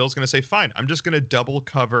someone like Bill's going to say, fine, I'm just going to double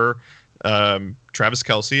cover Travis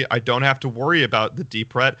Kelce. I don't have to worry about the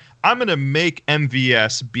deep threat. I'm going to make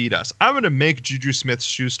MVS beat us. I'm going to make Juju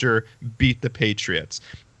Smith-Schuster beat the Patriots.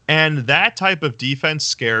 And that type of defense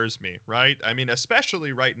scares me, right? I mean,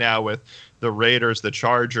 especially right now with the Raiders, the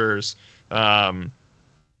Chargers,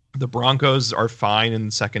 the Broncos are fine in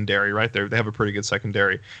the secondary, right? They have a pretty good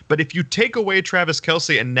secondary. But if you take away Travis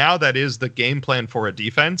Kelce, and now that is the game plan for a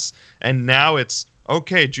defense, and now it's,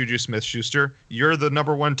 okay, Juju Smith-Schuster, you're the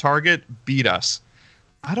number one target, beat us.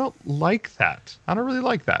 I don't like that. I don't really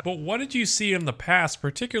like that. But what did you see in the past,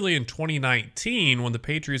 particularly in 2019, when the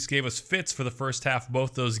Patriots gave us fits for the first half of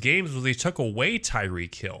both those games, was they took away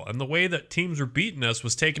Tyreek Hill. And the way that teams were beating us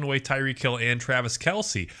was taking away Tyreek Hill and Travis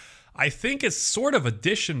Kelce. I think it's sort of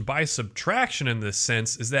addition by subtraction in this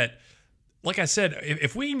sense, is that, like I said,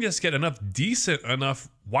 if we can just get decent enough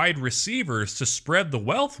wide receivers to spread the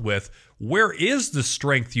wealth with, where is the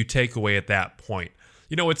strength you take away at that point?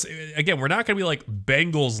 It's, again, we're not going to be like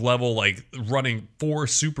Bengals level, like running 4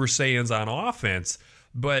 Super Saiyans on offense.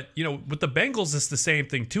 But, with the Bengals, it's the same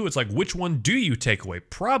thing, too. It's like, which one do you take away?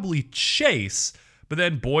 Probably Chase. But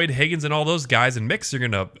then Boyd, Higgins, and all those guys and Mix are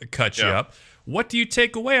going to cut you up. What do you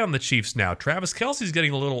take away on the Chiefs now? Travis Kelce's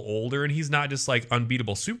getting a little older, and he's not just like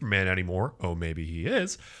unbeatable Superman anymore. Oh, maybe he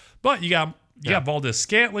is. But you got Valdez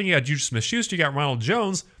Scantling, you got Juju Smith-Schuster, you got Ronald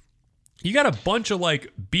Jones. You got a bunch of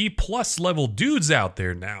like B+ level dudes out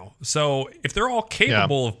there now. So if they're all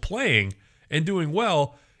capable of playing and doing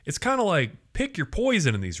well, it's kind of like pick your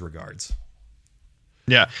poison in these regards.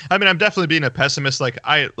 Yeah, I mean, I'm definitely being a pessimist. Like,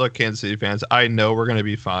 look, Kansas City fans, I know we're going to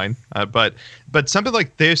be fine. But something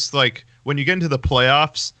like this, like when you get into the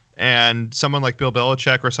playoffs and someone like Bill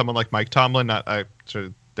Belichick or someone like Mike Tomlin,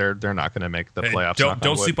 they're not going to make the playoffs.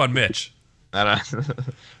 Don't sleep on Mitch.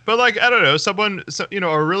 But like, I don't know,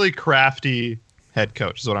 a really crafty head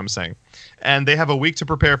coach is what I'm saying. And they have a week to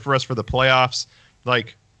prepare for us for the playoffs.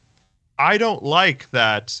 Like, I don't like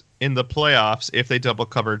that in the playoffs, if they double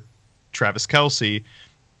cover Travis Kelce,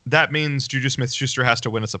 that means Juju Smith-Schuster has to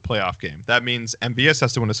win us a playoff game. That means MVS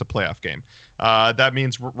has to win us a playoff game. That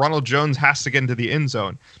means Ronald Jones has to get into the end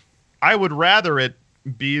zone. I would rather it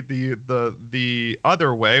be the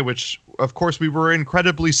other way, which of course we were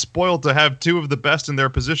incredibly spoiled to have 2 of the best in their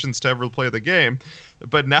positions to ever play the game.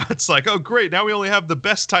 But now it's like, oh great, now we only have the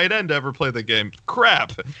best tight end to ever play the game.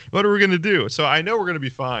 Crap. What are we going to do? So I know we're going to be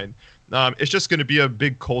fine. It's just going to be a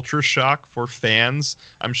big culture shock for fans.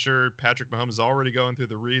 I'm sure Patrick Mahomes is already going through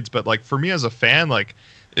the reads, but like for me as a fan, like,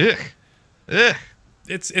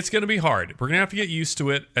 It's going to be hard. We're going to have to get used to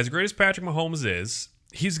it. As great as Patrick Mahomes is,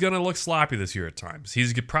 he's going to look sloppy this year at times.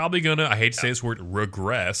 He's probably going to, I hate to say this word,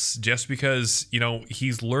 regress, just because,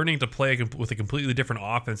 he's learning to play with a completely different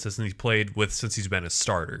offense than he's played with since he's been a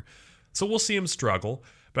starter. So we'll see him struggle.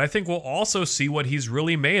 But I think we'll also see what he's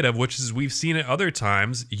really made of, which is we've seen it other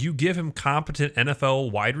times. You give him competent NFL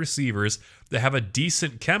wide receivers that have a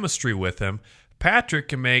decent chemistry with him, Patrick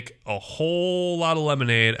can make a whole lot of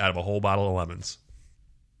lemonade out of a whole bottle of lemons.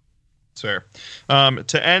 It's fair.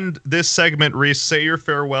 To end this segment, Reese, say your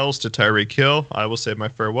farewells to Tyreek Hill. I will say my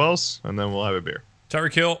farewells, and then we'll have a beer.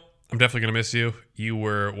 Tyreek Hill, I'm definitely going to miss you. You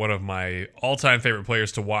were one of my all-time favorite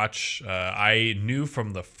players to watch. I knew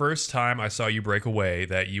from the first time I saw you break away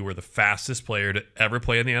that you were the fastest player to ever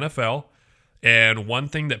play in the NFL. And one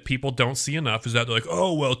thing that people don't see enough is that they're like,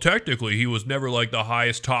 oh, well, technically he was never like the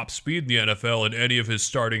highest top speed in the NFL in any of his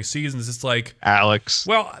starting seasons. It's like... Alex.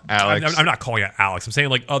 Well, Alex. I'm not calling out Alex. I'm saying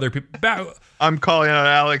like other people... I'm calling out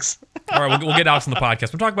Alex. All right, we'll get Alex on the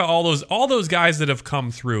podcast. I'm talking about all those guys that have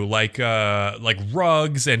come through, like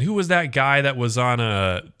Ruggs, and who was that guy that was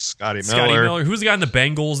on Scotty Miller. Who was the guy in the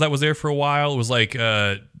Bengals that was there for a while? It was like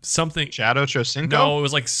something Shadow Chosinko? No, it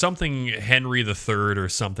was like something Henry the Third or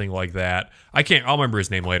something like that. I'll remember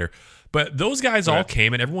his name later. But those guys all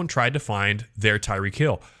came, and everyone tried to find their Tyreek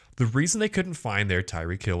Hill. The reason they couldn't find their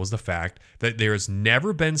Tyreek Hill was the fact that there's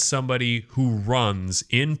never been somebody who runs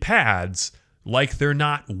in pads like they're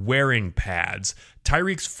not wearing pads.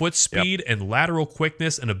 Tyreek's foot speed and lateral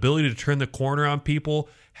quickness and ability to turn the corner on people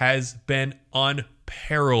has been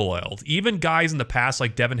unparalleled. Even guys in the past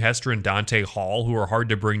like Devin Hester and Dante Hall, who are hard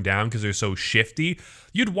to bring down because they're so shifty,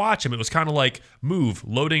 you'd watch them. It was kind of like move,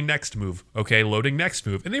 loading, next move. Okay, loading, next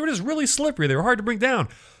move. And they were just really slippery. They were hard to bring down.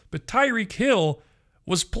 But Tyreek Hill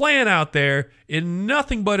was playing out there in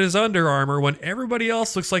nothing but his Under Armour when everybody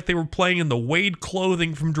else looks like they were playing in the Wade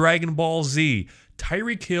clothing from Dragon Ball Z.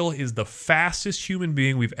 Tyreek Hill is the fastest human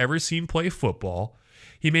being we've ever seen play football.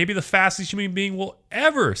 He may be the fastest human being we'll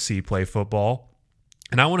ever see play football.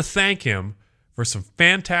 And I want to thank him for some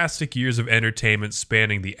fantastic years of entertainment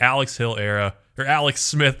spanning the Alex Hill era, or Alex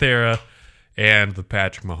Smith era, and the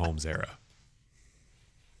Patrick Mahomes era.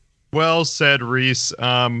 Well said, Reese.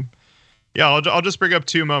 Yeah, I'll just bring up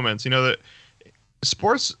two moments. You know, that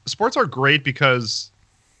sports are great because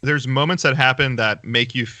there's moments that happen that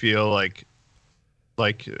make you feel like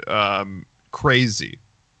crazy.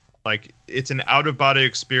 Like it's an out of body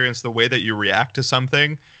experience. The way that you react to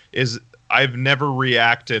something is, I've never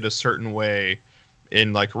reacted a certain way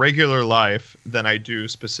in like regular life than I do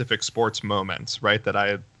specific sports moments, right? That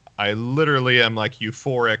I literally am like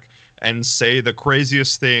euphoric and say the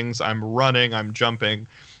craziest things. I'm running, I'm jumping.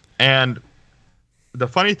 And the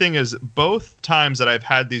funny thing is, both times that I've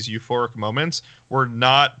had these euphoric moments were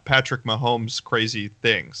not Patrick Mahomes crazy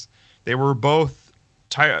things. They were both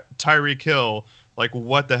Tyreek Hill, like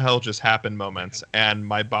what the hell just happened moments, and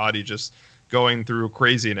my body just going through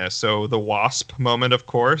craziness. So the wasp moment, of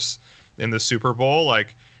course, in the Super Bowl,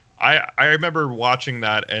 like I remember watching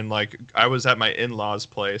that, and like I was at my in-laws'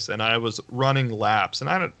 place and I was running laps,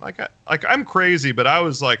 and I'm crazy, but I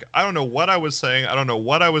was like, I don't know what I was saying, I don't know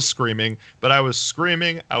what I was screaming, but I was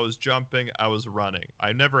screaming, I was jumping, I was running.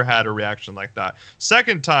 I never had a reaction like that.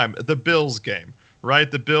 Second time, the Bills game,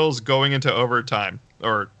 right? The Bills going into overtime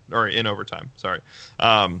or in overtime, sorry,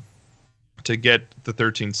 to get the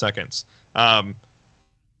 13 seconds.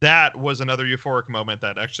 That was another euphoric moment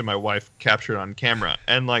that actually my wife captured on camera.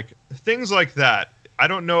 And like things like that, I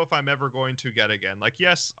don't know if I'm ever going to get again. Like,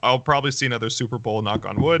 yes, I'll probably see another Super Bowl, knock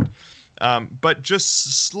on wood. But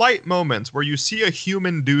just slight moments where you see a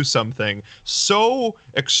human do something so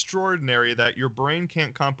extraordinary that your brain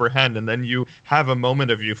can't comprehend, and then you have a moment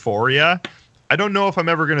of euphoria. I don't know if I'm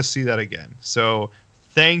ever going to see that again. So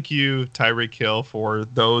thank you, Tyreek Hill, for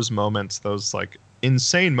those moments, those like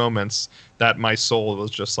insane moments that my soul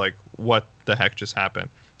was just like, what the heck just happened?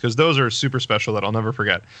 Because those are super special that I'll never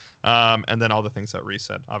forget. And then all the things that Reese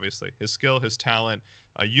said, obviously. His skill, his talent,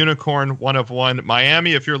 a unicorn, one of one.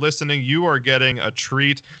 Miami, if you're listening, you are getting a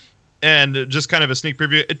treat. And just kind of a sneak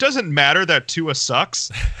preview, it doesn't matter that Tua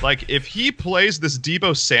sucks. Like, if he plays this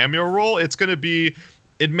Deebo Samuel role, it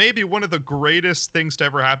may be one of the greatest things to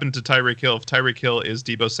ever happen to Tyreek Hill if Tyreek Hill is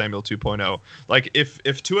Deebo Samuel 2.0. Like,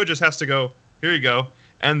 if Tua just has to go, here you go,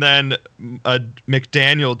 and then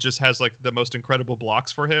McDaniel just has like the most incredible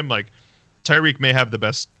blocks for him, like Tyreek may have the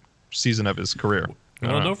best season of his career.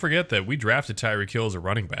 Well, don't forget that we drafted Tyreek Hill as a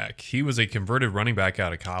running back. He was a converted running back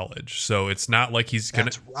out of college, so it's not like he's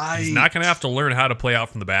not gonna have to learn how to play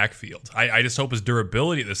out from the backfield. I just hope his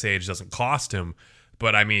durability at this age doesn't cost him.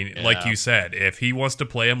 But I mean, like you said, if he wants to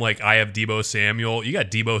play him like I have Deebo Samuel, you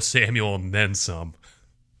got Deebo Samuel and then some.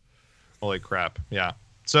 Holy crap! Yeah.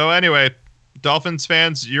 So anyway, Dolphins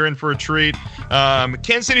fans, you're in for a treat.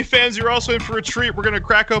 Kansas City fans, you're also in for a treat. We're going to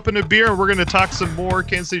crack open a beer and we're going to talk some more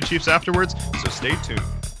Kansas City Chiefs afterwards, so stay tuned.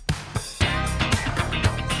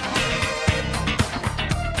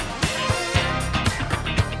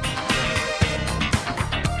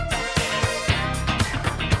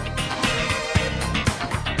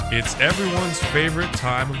 It's everyone's favorite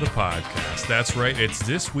time of the podcast. That's right, it's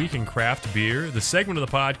This Week in Craft Beer, the segment of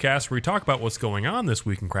the podcast where we talk about what's going on this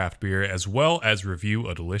week in craft beer, as well as review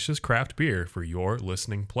a delicious craft beer for your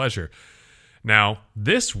listening pleasure. Now,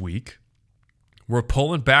 this week, we're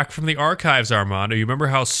pulling back from the archives, Armando. You remember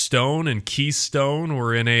how Stone and Keystone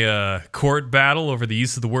were in a court battle over the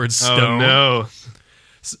use of the word stone? Oh, no.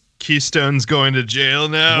 Keystone's going to jail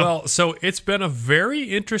now. Well, so it's been a very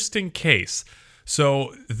interesting case.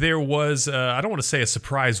 So there was, I don't want to say a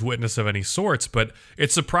surprise witness of any sorts, but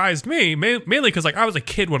it surprised me, mainly because like I was a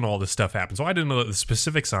kid when all this stuff happened, so I didn't know the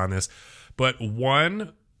specifics on this. But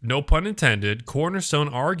one, no pun intended, cornerstone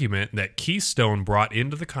argument that Keystone brought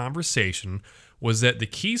into the conversation was that the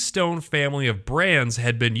Keystone family of brands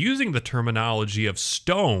had been using the terminology of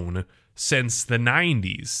Stone since the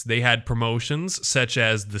 90s. They had promotions such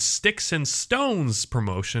as the Sticks and Stones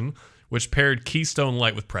promotion, which paired Keystone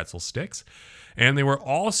Light with pretzel sticks. And they were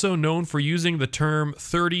also known for using the term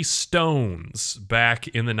 30 Stones back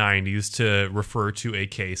in the 90s to refer to a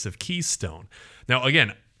case of Keystone. Now,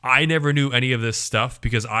 again, I never knew any of this stuff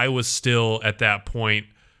because I was still at that point,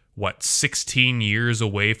 16 years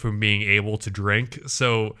away from being able to drink.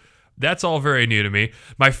 So that's all very new to me.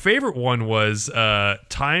 My favorite one was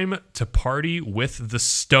Time to Party with the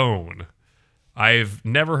Stone. I've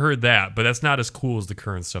never heard that, but that's not as cool as the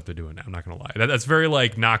current stuff they're doing now. I'm not going to lie. That's very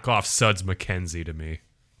like knockoff Suds McKenzie to me.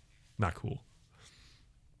 Not cool.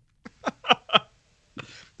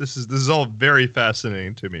 This is all very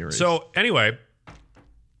fascinating to me, Reese. So anyway,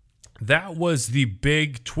 that was the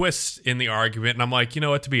big twist in the argument. And I'm like, you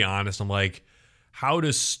know what, to be honest, I'm like, how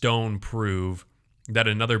does Stone prove that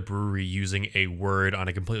another brewery using a word on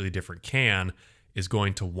a completely different can is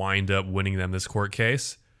going to wind up winning them this court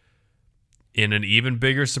case? In an even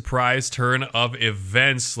bigger surprise turn of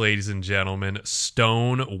events, ladies and gentlemen,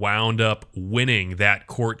 Stone wound up winning that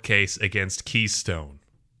court case against Keystone.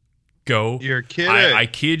 Go. You're kidding. I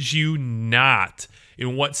kid you not.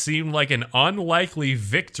 In what seemed like an unlikely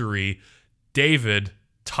victory, David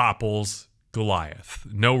topples Goliath.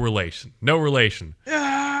 No relation. No relation.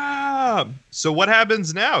 Yeah. So what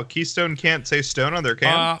happens now? Keystone can't say Stone on their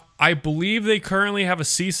can? I believe they currently have a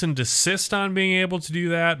cease and desist on being able to do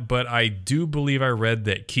that, but I do believe I read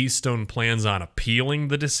that Keystone plans on appealing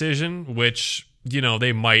the decision, which,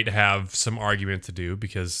 they might have some argument to do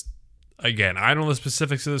because, again, I don't know the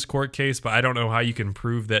specifics of this court case, but I don't know how you can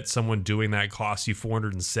prove that someone doing that costs you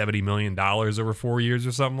 $470 million over 4 years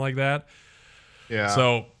or something like that. Yeah.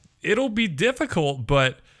 So it'll be difficult,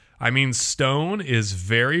 but I mean, Stone is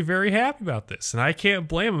very, very happy about this, and I can't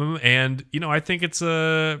blame him. And I think it's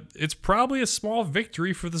probably a small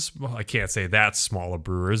victory for this. Well, I can't say that small of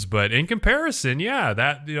brewers, but in comparison, yeah,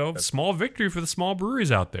 that small victory for the small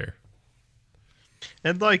breweries out there.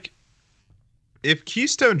 And like, if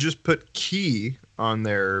Keystone just put Key on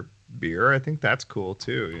their beer, I think that's cool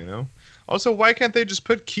too. Also, why can't they just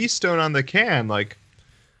put Keystone on the can? Like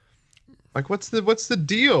what's the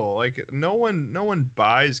deal? Like no one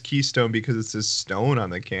buys Keystone because it says Stone on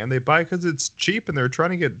the can. They buy because it's cheap and they're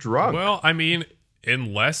trying to get drunk. Well, I mean,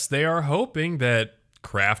 unless they are hoping that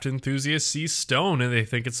craft enthusiasts see Stone and they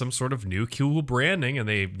think it's some sort of new cool branding and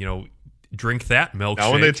they, drink that milkshake.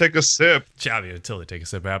 Now when they take a sip. Until they take a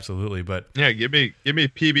sip, absolutely. But yeah, give me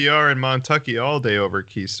PBR and Montucky all day over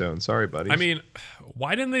Keystone. Sorry, buddy. I mean,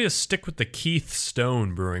 why didn't they just stick with the Keith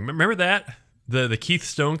Stone brewing? Remember that? The Keith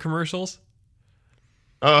Stone commercials?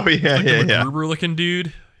 Oh, yeah, like yeah, the MacGruber looking dude.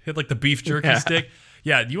 He had like the beef jerky stick.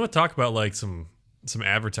 Yeah, you want to talk about like some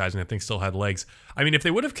advertising I think still had legs. I mean, if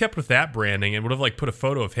they would have kept with that branding and would have like put a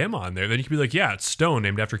photo of him on there, then you could be like, yeah, it's Stone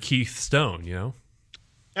named after Keith Stone,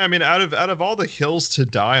 I mean, out of all the hills to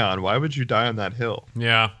die on, why would you die on that hill?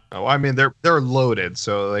 Yeah. Oh, I mean, they're loaded,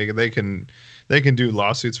 so they can do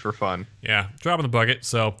lawsuits for fun. Yeah, drop in the bucket.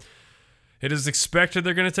 So it is expected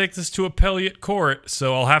they're going to take this to appellate court.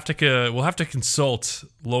 So we'll have to consult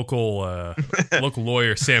local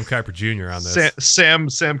lawyer Sam Kuiper Jr. on this. Sam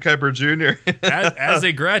Kuiper Jr. as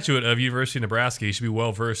a graduate of University of Nebraska, you should be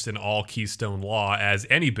well versed in all Keystone law, as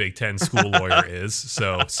any Big Ten school lawyer is.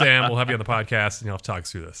 So Sam, we'll have you on the podcast and you'll have to talk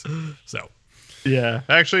us through this. So. Yeah,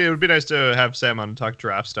 actually, it would be nice to have Sam on to talk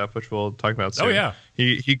draft stuff, which we'll talk about soon. Oh yeah,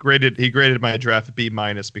 he graded my draft B-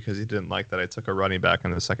 because he didn't like that I took a running back in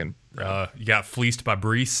the second round. You got fleeced by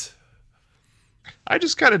Brees. I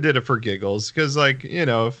just kind of did it for giggles because,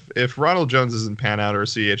 if Ronald Jones doesn't pan out or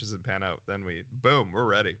CH doesn't pan out, then we're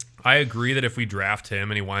ready. I agree that if we draft him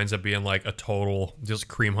and he winds up being like a total just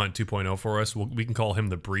cream hunt 2.0 for us, we can call him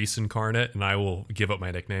the Brees incarnate, and I will give up my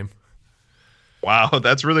nickname. Wow,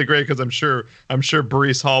 that's really great because I'm sure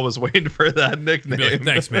Brees Hall was waiting for that nickname. Like,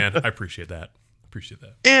 thanks, man. I appreciate that.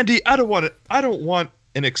 Andy, I don't want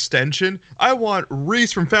an extension. I want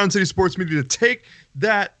Reese from Fountain City Sports Media to take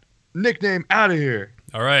that nickname out of here.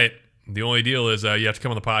 All right. The only deal is you have to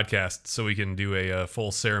come on the podcast so we can do a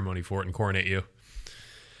full ceremony for it and coronate you.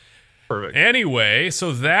 Perfect. Anyway,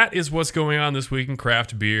 so that is what's going on this week in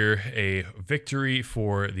craft beer. A victory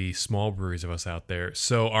for the small breweries of us out there.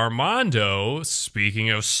 So Armando, speaking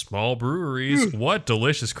of small breweries, what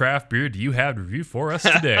delicious craft beer do you have to review for us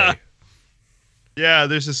today? Yeah,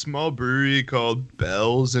 there's a small brewery called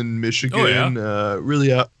Bell's in Oh yeah, Michigan.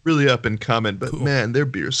 Really up and coming. But cool. man, their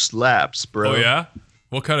beer slaps, Oh bro. yeah.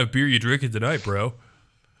 What kind of beer you drinking tonight, bro?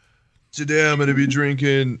 Today I'm gonna be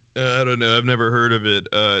drinking. I don't know. I've never heard of it.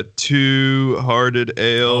 Two Hearted Oh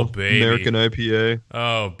Ale, baby. American IPA.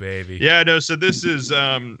 Oh baby. Yeah, no. So this is,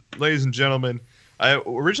 ladies and gentlemen. I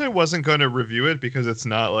originally wasn't going to review it because it's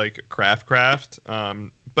not like craft.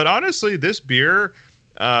 But honestly, this beer,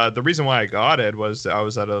 the reason why I got it was I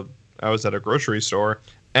was at a grocery store,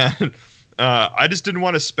 and I just didn't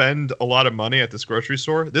want to spend a lot of money at this grocery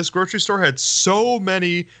store. This grocery store had so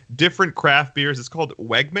many different craft beers. It's called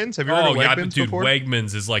Wegmans. Have you heard Oh of yeah, Wegmans dude. before?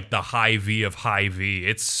 Wegmans is like the high V of high V.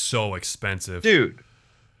 It's so expensive. Dude,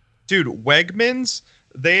 Wegmans,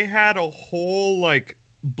 they had a whole like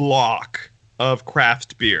block of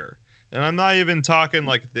craft beer. And I'm not even talking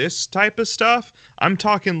like this type of stuff. I'm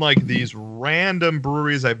talking like these random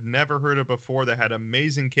breweries I've never heard of before that had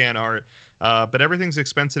amazing can art. But everything's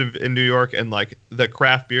expensive in New York, and like the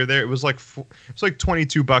craft beer there, it was like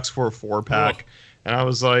 $22 for a 4-pack. Whoa. And I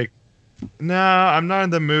was like, nah, I'm not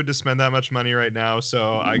in the mood to spend that much money right now.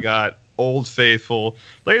 So I got Old Faithful.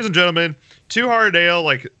 Ladies and gentlemen, Two Hearted Ale,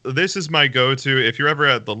 like, this is my go-to. If you're ever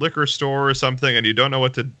at the liquor store or something and you don't know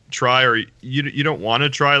what to try, or you don't want to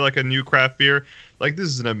try like a new craft beer, like, this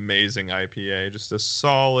is an amazing IPA, just a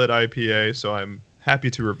solid IPA. So I'm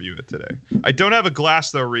happy to review it today. I don't have a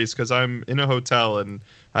glass though, Reese, because I'm in a hotel and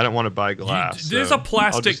I don't want to buy glass. There's so a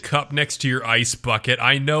plastic just- cup next to your ice bucket.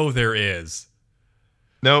 I know there is.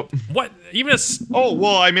 Nope. What? Even a. Oh,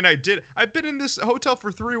 well, I mean, I've been in this hotel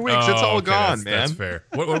for 3 weeks. It's all okay, gone, man. That's fair.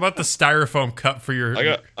 What about the styrofoam cup for your?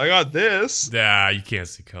 I got this. Nah, you can't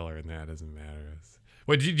see color in that. Doesn't matter.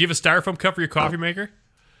 Wait, do you have a styrofoam cup for your coffee maker?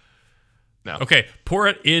 No. Okay, pour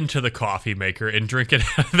it into the coffee maker and drink it.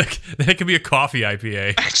 Then it can be a coffee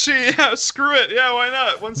IPA. Actually, yeah, screw it. Yeah, why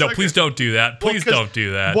not? No, please don't do that. Please don't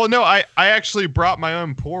do that. Well, no, I actually brought my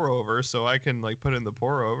own pour over so I can like put in the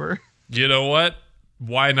pour over. You know what?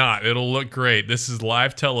 Why not? It'll look great. This is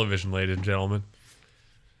live television, ladies and gentlemen.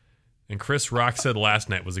 And Chris Rock said last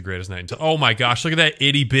night was the greatest night until. Oh my gosh, look at that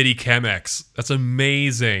itty bitty Chemex. That's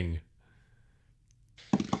amazing.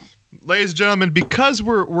 Ladies and gentlemen, because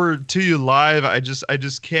we're to you live, I just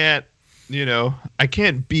can't, I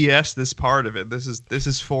can't BS this part of it. This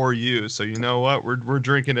is for you. So you know what? We're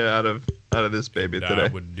drinking it out of this baby today. I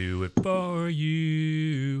would do it for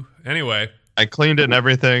you. Anyway. I cleaned it and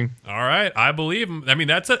everything. All right, I believe him. I mean,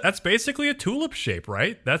 that's basically a tulip shape,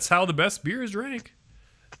 right? That's how the best beer is drank.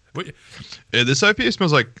 Yeah, this IPA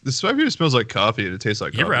smells like coffee, and it tastes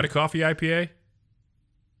like You coffee. ever had a coffee IPA?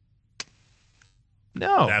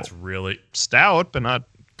 No. That's really stout, but not.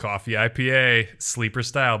 Coffee IPA, sleeper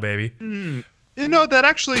style, baby. That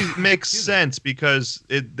actually makes sense because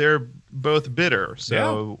they're both bitter.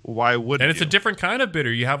 So why wouldn't And it's you? a different kind of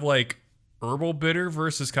bitter. You have like herbal bitter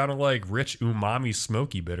versus kind of like rich umami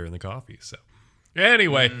smoky bitter in the coffee. So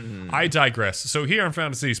anyway, I digress. So here on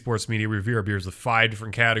Fountain City Sports Media, we review our beers with 5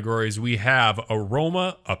 different categories. We have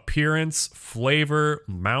aroma, appearance, flavor,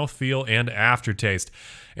 mouthfeel, and aftertaste.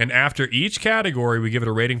 And after each category, we give it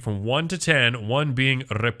a rating from 1 to 10, 1 being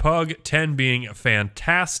repug, 10 being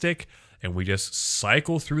fantastic. And we just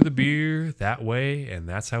cycle through the beer that way, and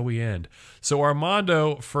that's how we end. So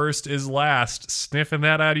Armando, first is last, sniffing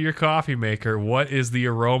that out of your coffee maker. What is the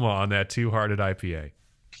aroma on that Two Hearted IPA?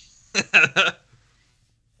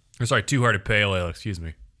 Or sorry, Two Hearted Pale Ale, excuse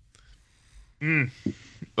me.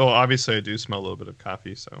 Well, obviously I do smell a little bit of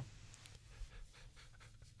coffee, so.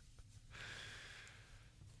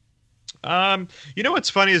 What's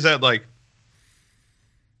funny is that like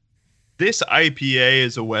this IPA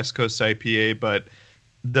is a West Coast IPA, but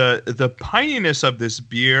the pininess of this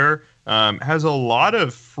beer has a lot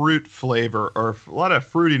of fruit flavor or a lot of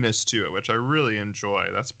fruitiness to it, which I really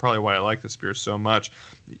enjoy. That's probably why I like this beer so much.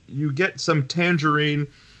 You get some tangerine,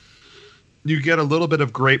 you get a little bit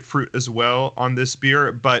of grapefruit as well on this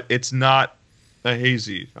beer, but it's not a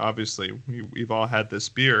hazy. Obviously, we've all had this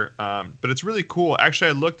beer, but it's really cool. Actually,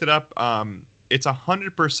 I looked it up. It's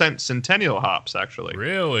 100% Centennial hops, actually.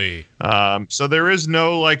 Really? So there is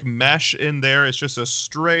no like mesh in there. It's just a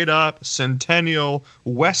straight up Centennial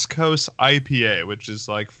West Coast IPA, which is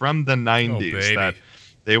like from the 90s that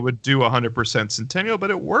they would do 100% Centennial, but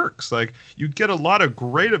it works. Like you get a lot of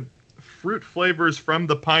great fruit flavors from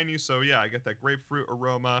the piney. So yeah, I get that grapefruit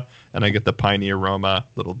aroma and I get the piney aroma,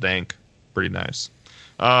 little dank. Pretty nice.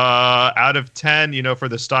 Out of 10, for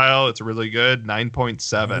the style, it's really good.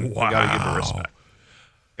 9.7. Wow. You gotta give it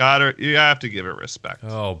respect. You have to give it respect.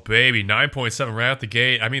 Oh, baby. 9.7 right out the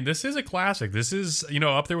gate. I mean, this is a classic. This is,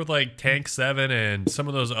 up there with like Tank 7 and some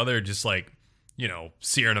of those other just like,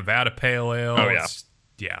 Sierra Nevada Pale Ale. Oh, yeah.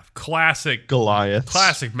 Yeah, classic Goliath.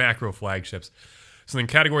 macro flagships. So then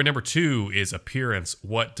category number 2 is appearance.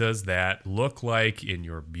 What does that look like in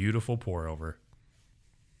your beautiful pour over?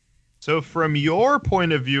 So from your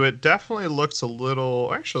point of view, it definitely looks a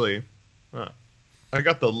little. Actually, I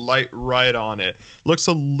got the light right on it. Looks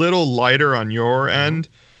a little lighter on your end.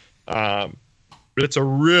 But it's a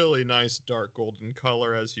really nice dark golden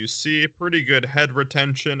color, as you see. Pretty good head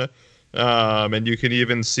retention, and you can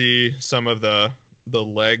even see some of the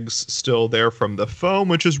legs still there from the foam,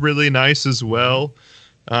 which is really nice as well.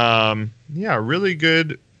 Yeah, really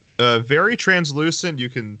good. Very translucent. You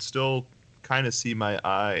can still kind of see my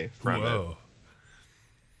eye from it.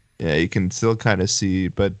 Yeah, you can still kind of see,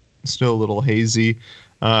 but still a little hazy.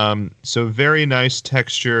 So very nice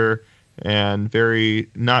texture and very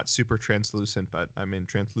not super translucent, but I mean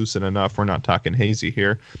translucent enough. We're not talking hazy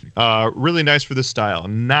here. Really nice for the style.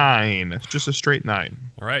 9, just a straight 9.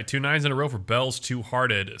 All right, 2 9s in a row for Bell's Two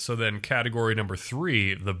Hearted. So then category number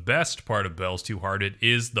 3, the best part of Bell's Two Hearted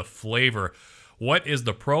is the flavor. What is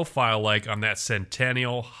the profile like on that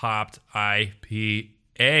Centennial Hopped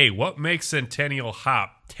IPA? What makes Centennial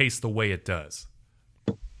Hop taste the way it does?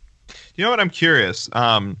 You know what? I'm curious.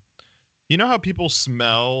 You know how people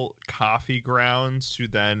smell coffee grounds to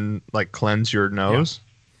then like cleanse your nose?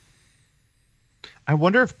 Yeah. I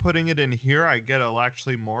wonder if putting it in here, I get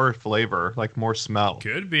actually more flavor, like more smell.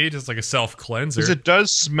 Could be just like a self cleanser. Because it does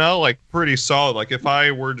smell like pretty solid. Like if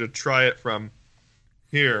I were to try it from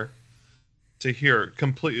here to here,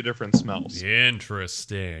 completely different smells.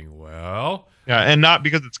 Interesting. Well, yeah, and not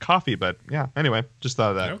because it's coffee, but yeah. Anyway, just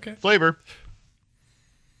thought of that. Okay. Flavor.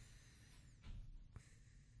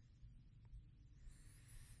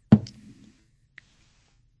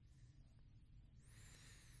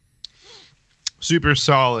 Super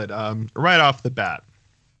solid. Right off the bat.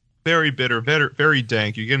 Very bitter, very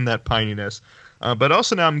dank. You're getting that pininess. But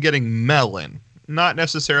also now I'm getting melon. Not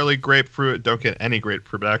necessarily grapefruit. Don't get any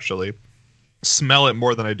grapefruit, actually. Smell it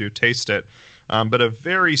more than I do taste it. But a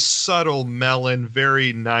very subtle melon,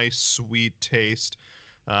 very nice, sweet taste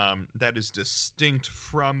that is distinct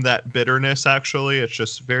from that bitterness, actually. It's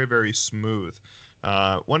just very, very smooth.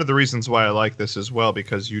 One of the reasons why I like this as well,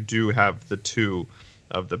 because you do have the two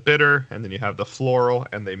of the bitter, and then you have the floral,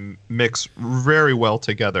 and they mix very well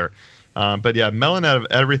together. But yeah, melon out of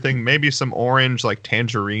everything, maybe some orange, like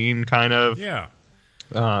tangerine kind of. Yeah.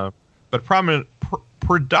 But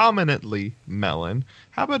predominantly melon.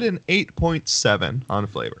 How about an 8.7 on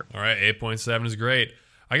flavor? All right, 8.7 is great.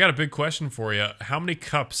 I got a big question for you. How many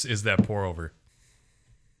cups is that pour over?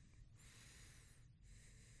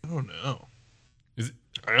 I don't know.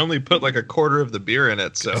 I only put like a quarter of the beer in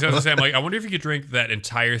it, so. I wonder if you could drink that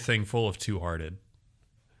entire thing full of Two Hearted.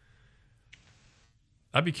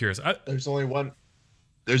 I'd be curious. There's only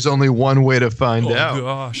one way to find out. Oh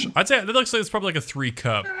gosh, I'd say that looks like it's probably like a 3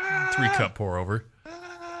 cup pour over.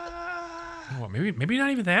 Oh, maybe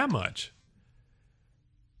not even that much.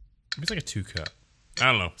 Maybe it's like a 2 cup.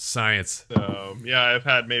 I don't know. Science. So yeah, I've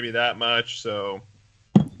had maybe that much. So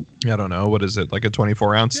I don't know. What is it? Like a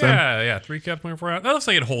 24 ounce? Yeah, then? yeah. 3 cup, 24 ounce. That looks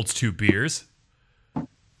like it holds 2 beers.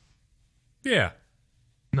 Yeah.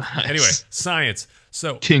 Nice. Anyway, science.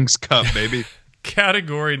 So King's Cup, baby.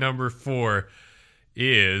 Category number 4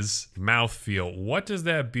 is mouthfeel. What does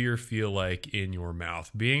that beer feel like in your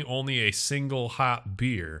mouth? Being only a single hop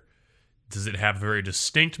beer, does it have a very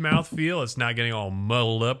distinct mouthfeel? It's not getting all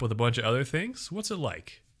muddled up with a bunch of other things? What's it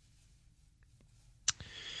like?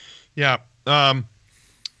 Yeah.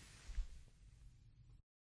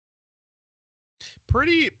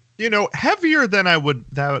 Pretty, heavier than I would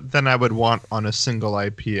want on a single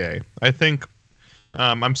IPA. I think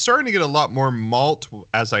I'm starting to get a lot more malt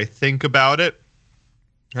as I think about it,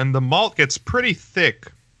 and the malt gets pretty thick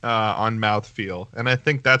on mouthfeel, and I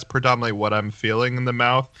think that's predominantly what I'm feeling in the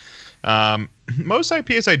mouth. Most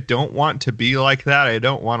IPAs I don't want to be like that. I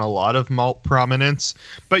don't want a lot of malt prominence,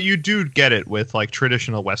 but you do get it with like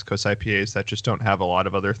traditional West Coast IPAs that just don't have a lot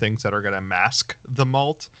of other things that are going to mask the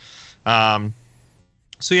malt.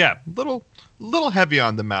 So yeah, little heavy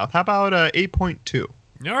on the mouth. How about 8.2?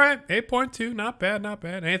 All right, 8.2, not bad, not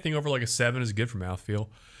bad. Anything over like a 7 is good for mouthfeel.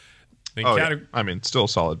 Yeah. I mean, still a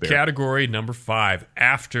solid beer. Category number 5,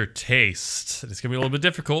 aftertaste. It's gonna be a little bit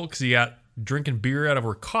difficult because you got drinking beer out of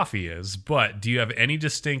where coffee is. But do you have any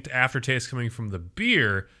distinct aftertaste coming from the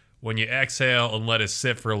beer when you exhale and let it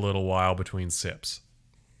sit for a little while between sips?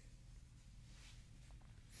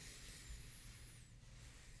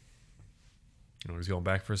 Oh, he's going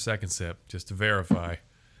back for a second sip just to verify.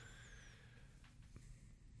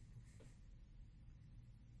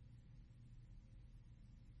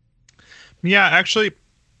 Yeah, actually,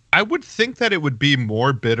 I would think that it would be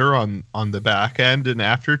more bitter on the back end and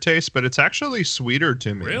aftertaste, but it's actually sweeter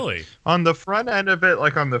to me. Really? On the front end of it,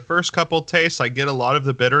 like on the first couple tastes, I get a lot of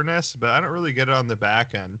the bitterness, but I don't really get it on the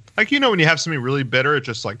back end. Like, when you have something really bitter, it's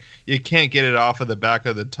just like you can't get it off of the back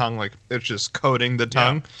of the tongue, like it's just coating the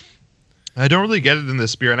tongue. I don't really get it in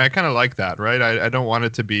this beer, and I kind of like that, right? I don't want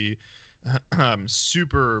it to be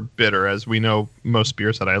super bitter, as we know most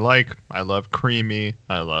beers that I like. I love creamy.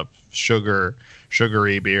 I love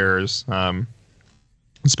sugary beers,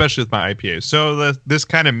 especially with my IPAs. So this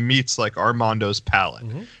kind of meets like Armando's palate,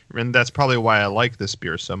 and that's probably why I like this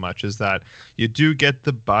beer so much. Is that you do get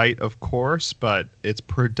the bite, of course, but it's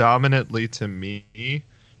predominantly to me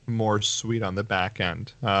more sweet on the back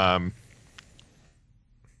end.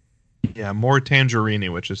 Yeah, more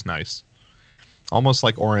tangerine, which is nice. Almost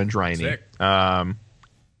like orange riney.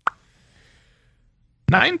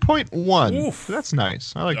 9.1. Oof. That's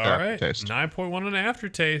nice. I like All that right. taste. 9.1 on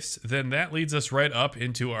aftertaste. Then that leads us right up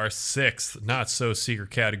into our sixth not so secret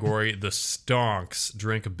category, the Stonks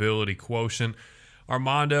drinkability quotient.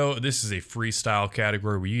 Armando, this is a freestyle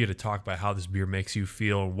category where you get to talk about how this beer makes you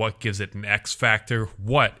feel and what gives it an X factor.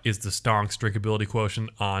 What is the Stonks drinkability quotient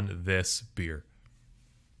on this beer?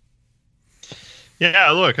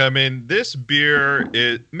 Yeah, look, I mean, this beer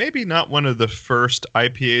is maybe not one of the first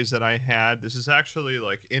IPAs that I had. This is actually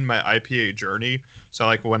like in my IPA journey. So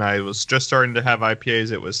like when I was just starting to have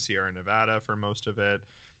IPAs, it was Sierra Nevada for most of it.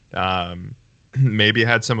 Maybe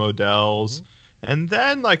had some Odell's. And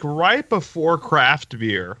then like right before craft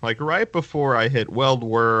beer, like right before I hit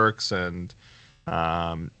WeldWerks and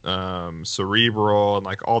Cerebral and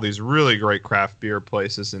like all these really great craft beer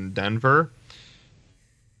places in Denver.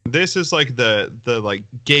 This is like the like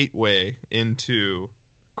gateway into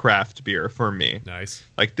craft beer for me. Nice.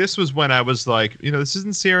 Like this was when I was like, this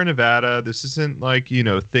isn't Sierra Nevada. This isn't like,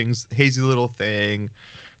 things, hazy little thing.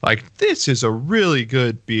 Like this is a really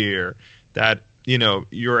good beer that,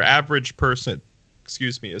 your average person,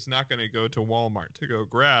 is not going to go to Walmart to go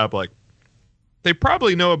grab. Like they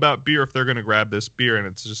probably know about beer if they're going to grab this beer, and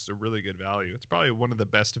it's just a really good value. It's probably one of the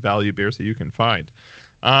best value beers that you can find.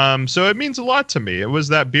 So it means a lot to me. It was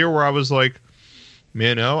that beer where I was like,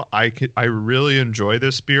 I really enjoy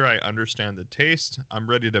this beer. I understand the taste. I'm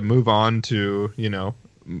ready to move on to,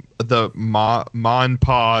 the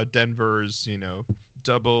Mon-Pa Denver's,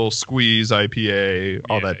 double squeeze IPA,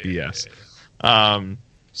 all that BS.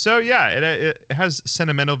 So yeah, it has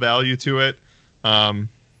sentimental value to it.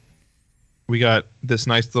 We got this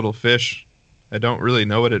nice little fish. I don't really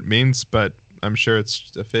know what it means, but I'm sure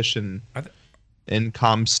it's a fish in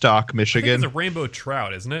Comstock, Michigan. I think it's a rainbow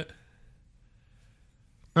trout, isn't it?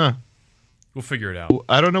 Huh. We'll figure it out.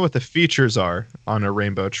 I don't know what the features are on a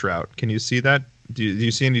rainbow trout. Can you see that? Do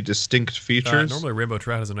you see any distinct features? Normally, rainbow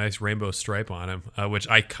trout has a nice rainbow stripe on him, which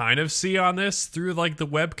I kind of see on this through like the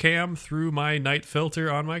webcam through my night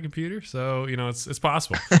filter on my computer. So it's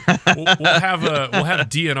possible. we'll have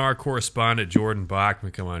DNR correspondent Jordan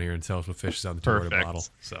Bachman come on here and tell us what fish is on the Toyota bottle.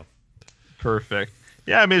 So perfect.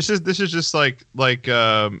 Yeah, I mean, this is just like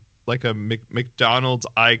a McDonald's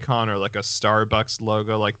icon or like a Starbucks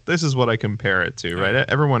logo. Like this is what I compare it to, right?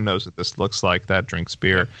 Everyone knows what this looks like that drinks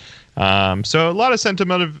beer. So a lot of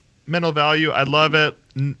sentimental value. I love it.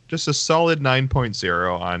 Just a solid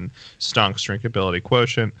 9.0 on Stonks drinkability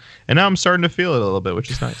quotient. And now I'm starting to feel it a little bit, which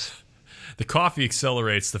is nice. The coffee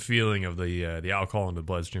accelerates the feeling of the alcohol in the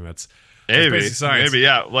bloodstream. That's maybe,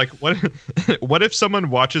 yeah. Like what if someone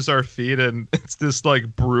watches our feed and it's this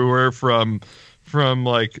like brewer from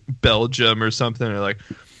like Belgium or something? They're like,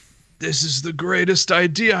 this is the greatest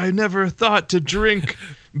idea. I never thought to drink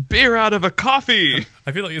beer out of a coffee.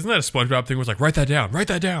 I feel like, isn't that a SpongeBob thing where it's like, write that down.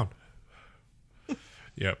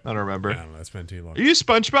 Yep. I don't remember. I don't know. That's been too long. Are you a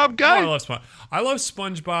SpongeBob guy? Oh, I love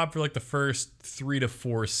SpongeBob for like the first 3 to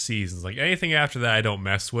 4 seasons. Like anything after that, I don't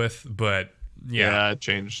mess with. But yeah, it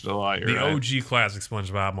changed a lot. The OG classic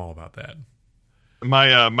SpongeBob, I'm all about that.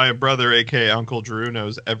 My brother, aka Uncle Drew,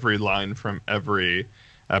 knows every line from every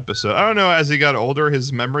episode. I don't know, as he got older,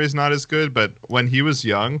 his memory's not as good, but when he was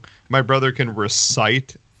young, my brother can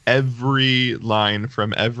recite every line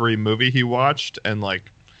from every movie he watched, and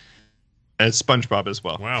like as SpongeBob as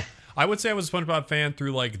well. Wow. I would say I was a SpongeBob fan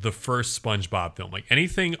through like the first SpongeBob film. Like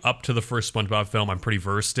anything up to the first SpongeBob film, I'm pretty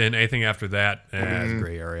versed in. Anything after that,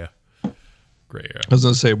 gray area. Gray area. I was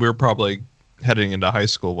gonna say we were probably heading into high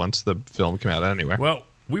school once the film came out anyway. Well,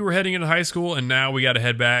 we were heading into high school, and now we got to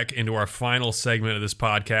head back into our final segment of this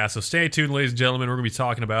podcast. So stay tuned, ladies and gentlemen. We're going to be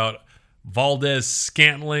talking about Valdez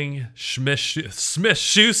Scantling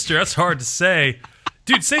Smith-Schuster. That's hard to say.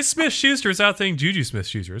 Dude, say Smith-Schuster without saying Juju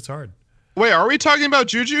Smith-Schuster. It's hard. Wait, are we talking about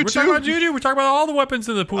Juju We're too? talking about Juju. We're talking about all the weapons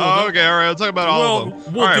in the pool. Oh, okay, all right. I'll talk about all of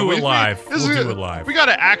them. We'll All right, do it live. this We'll is- do it live. We got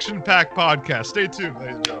an action-packed podcast. Stay tuned,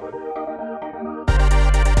 ladies and gentlemen.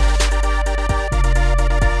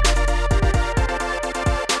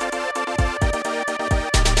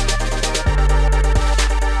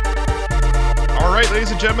 All right,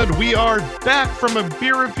 ladies and gentlemen, we are back from a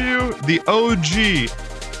beer review. The OG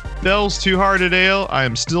Bell's Two Hearted Ale. I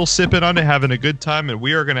am still sipping on it, having a good time, and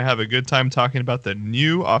we are going to have a good time talking about the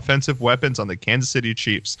new offensive weapons on the Kansas City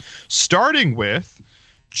Chiefs. Starting with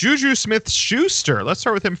Juju Smith-Schuster. Let's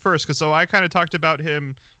start with him first, because I kind of talked about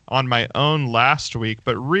him on my own last week.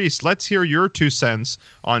 But Reese, let's hear your 2 cents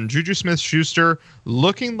on Juju Smith-Schuster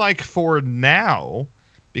looking like for now,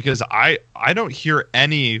 because I don't hear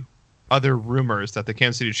any other rumors that the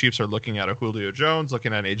Kansas City Chiefs are looking at a Julio Jones,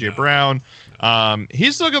 looking at AJ Brown.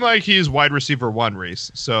 He's looking like he's wide receiver 1,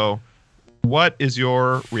 Reese. So what is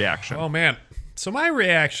your reaction? Oh, man. So my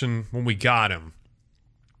reaction when we got him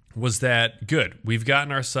was that, good, we've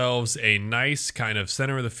gotten ourselves a nice kind of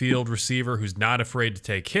center of the field receiver who's not afraid to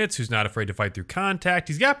take hits, who's not afraid to fight through contact.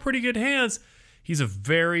 He's got pretty good hands. He's a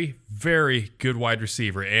very, very good wide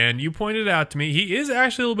receiver. And you pointed out to me, he is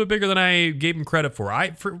actually a little bit bigger than I gave him credit for.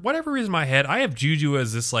 For whatever reason in my head, I have Juju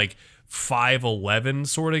as this like 5'11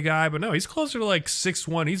 sort of guy, but no, he's closer to like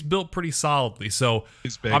 6'1. He's built pretty solidly. So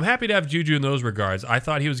I'm happy to have Juju in those regards. I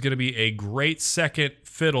thought he was going to be a great second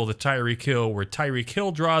fiddle to Tyreek Hill, where Tyreek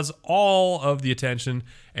Hill draws all of the attention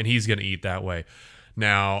and he's going to eat that way.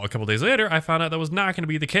 Now, a couple days later, I found out that was not going to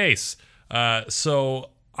be the case. So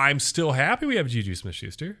I'm still happy we have Juju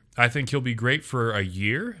Smith-Schuster. I think he'll be great for a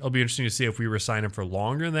year. It'll be interesting to see if we resign him for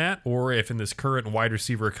longer than that, or if in this current wide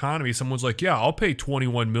receiver economy, someone's like, yeah, I'll pay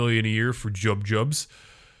 $21 million a year for Jubs.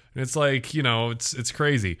 And it's like, it's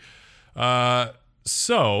crazy.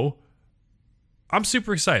 So I'm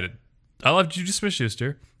super excited. I love Juju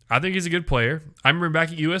Smith-Schuster. I think he's a good player. I remember back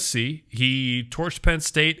at USC, he torched Penn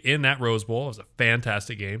State in that Rose Bowl. It was a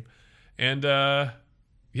fantastic game. And,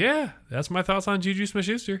 yeah, that's my thoughts on Juju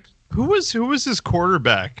Smith-Schuster. Who was his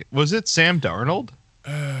quarterback? Was it Sam Darnold?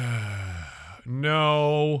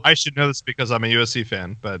 No. I should know this because I'm a USC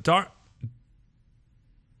fan, but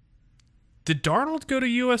did Darnold go to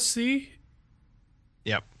USC?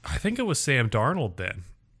 Yep. I think it was Sam Darnold then.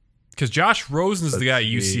 Because Josh Rosen's the guy at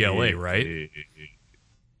UCLA, right?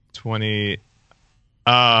 20.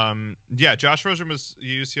 Yeah, Josh Rosen was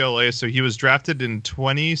UCLA, so he was drafted in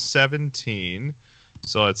 2017.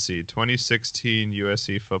 So let's see, 2016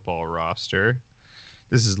 USC football roster.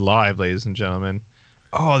 This is live, ladies and gentlemen.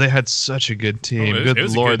 Oh, they had such a good team.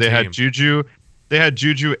 Good Lord, they had Juju. They had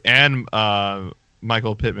Juju and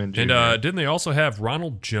Michael Pittman Jr. And didn't they also have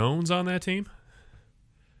Ronald Jones on that team?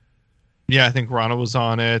 Yeah, I think Ronald was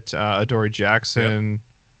on it. Adoree Jackson. Yep.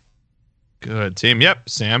 Good team. Yep,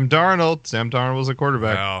 Sam Darnold. Sam Darnold was a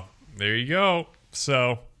quarterback. Wow, there you go.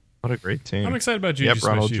 So what a great team. I'm excited about Juju Smith-Schuster.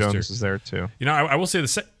 Ronald Jones is there too. I will say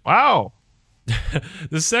wow.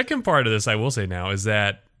 The second part of this I will say now is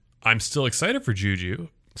that I'm still excited for Juju,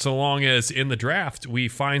 so long as in the draft we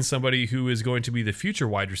find somebody who is going to be the future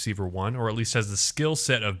wide receiver 1, or at least has the skill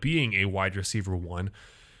set of being a wide receiver 1.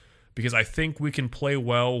 Because I think we can play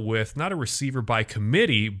well with not a receiver by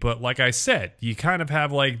committee, but like I said, you kind of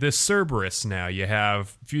have like this Cerberus now. You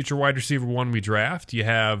have future wide receiver 1 we draft. You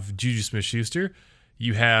have Juju Smith-Schuster.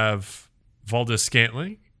 You have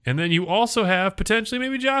Valdez-Scantling. And then you also have potentially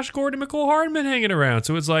maybe Josh Gordon and McCole Hardman hanging around.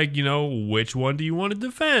 So it's like, which one do you want to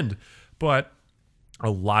defend? But a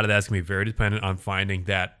lot of that's going to be very dependent on finding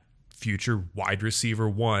that future wide receiver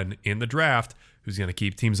 1 in the draft who's going to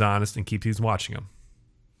keep teams honest and keep teams watching them.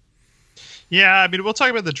 Yeah, I mean, we'll talk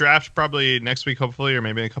about the draft probably next week, hopefully, or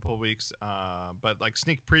maybe in a couple of weeks. But like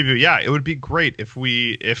sneak preview, yeah, it would be great if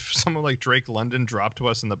someone like Drake London dropped to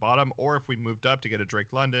us in the bottom, or if we moved up to get a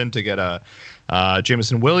Drake London, to get a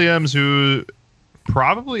Jameson Williams, who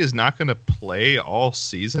probably is not going to play all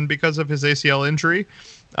season because of his ACL injury.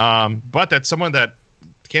 But that's someone that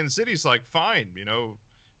Kansas City's like, fine,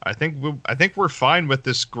 I think we're fine with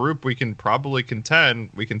this group. We can probably contend.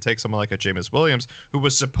 We can take someone like a Jameis Williams, who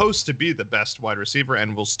was supposed to be the best wide receiver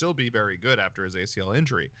and will still be very good after his ACL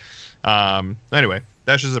injury. Anyway,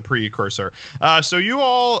 that's just a precursor. So you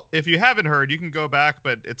all, if you haven't heard, you can go back,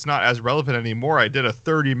 but it's not as relevant anymore. I did a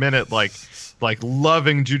 30-minute like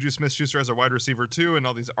loving Juju Smith-Schuster as a wide receiver too, and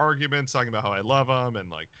all these arguments talking about how I love him, and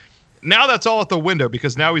like now that's all at the window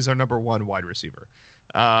because now he's our number 1 wide receiver.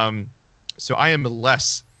 So I am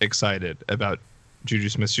less excited about Juju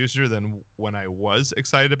Smith-Schuster than when I was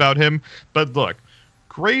excited about him. But look,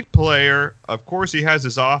 great player. Of course, he has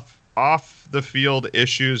his off off the field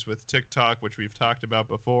issues with TikTok, which we've talked about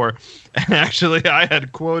before. And actually, I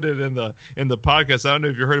had quoted in the podcast. I don't know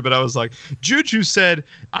if you heard it, but I was like, Juju said,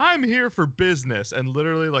 "I'm here for business." And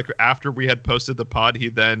literally, like after we had posted the pod, he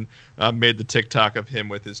then made the TikTok of him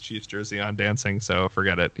with his Chiefs jersey on dancing. So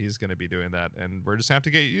forget it. He's going to be doing that, and we're just have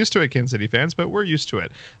to get used to it, Kansas City fans. But we're used to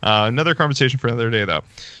it. Another conversation for another day, though.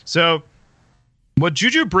 So what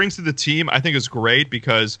Juju brings to the team, I think, is great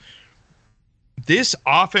because this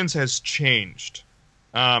offense has changed.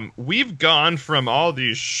 We've gone from all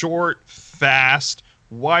these short, fast,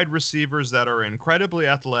 wide receivers that are incredibly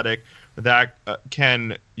athletic that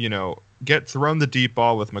can, get thrown the deep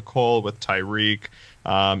ball with McCole, with Tyreek,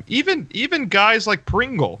 even guys like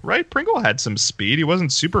Pringle, right? Pringle had some speed. He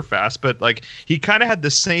wasn't super fast, but like he kind of had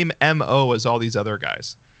the same MO as all these other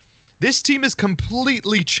guys. This team is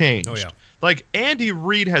completely changed. Oh, yeah. Like, Andy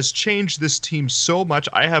Reid has changed this team so much,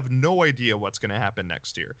 I have no idea what's going to happen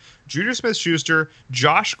next year. Juju Smith-Schuster,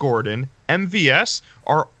 Josh Gordon, MVS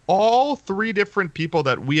are all three different people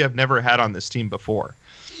that we have never had on this team before.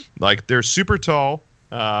 Like, they're super tall,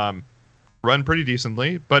 run pretty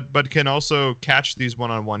decently, but can also catch these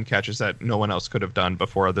one-on-one catches that no one else could have done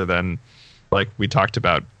before other than, like we talked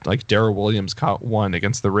about, like Darrell Williams caught one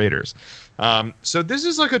against the Raiders. So this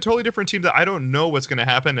is like a totally different team that I don't know what's going to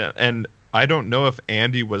happen, and I don't know if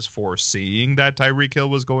Andy was foreseeing that Tyreek Hill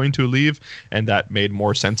was going to leave, and that made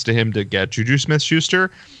more sense to him to get Juju Smith-Schuster.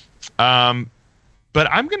 But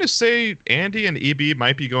I'm going to say Andy and EB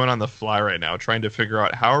might be going on the fly right now, trying to figure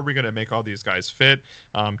out how are we going to make all these guys fit.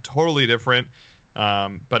 Totally different.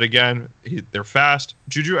 But again, they're fast.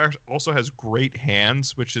 Juju also has great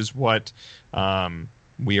hands, which is what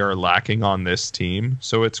we are lacking on this team.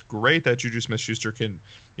 So it's great that Juju Smith-Schuster can,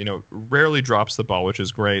 rarely drops the ball, which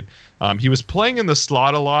is great. He was playing in the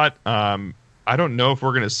slot a lot. I don't know if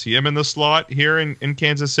we're going to see him in the slot here in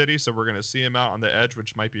Kansas City, so we're going to see him out on the edge,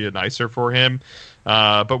 which might be nicer for him.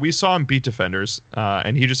 But we saw him beat defenders,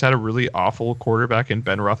 and he just had a really awful quarterback in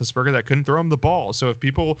Ben Roethlisberger that couldn't throw him the ball. So if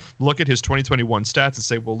people look at his 2021 stats and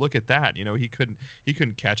say, "Well, look at that," he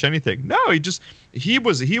couldn't catch anything. No, he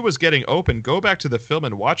was getting open. Go back to the film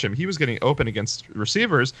and watch him. He was getting open against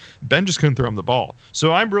receivers. Ben just couldn't throw him the ball.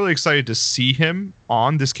 So I'm really excited to see him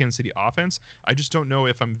on this Kansas City offense. I just don't know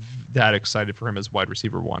if I'm that excited for him as wide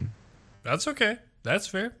receiver one. That's okay. That's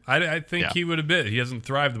fair. I think he would have been. He doesn't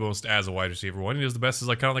thrive the most as a wide receiver one. He does the best as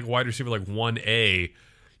like kind of like a wide receiver like 1A.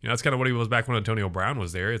 That's kind of what he was back when Antonio Brown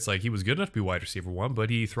was there. It's like he was good enough to be wide receiver one,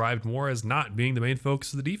 but he thrived more as not being the main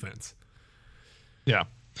focus of the defense. Yeah.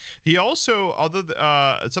 He also, something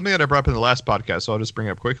that I brought up in the last podcast, so I'll just bring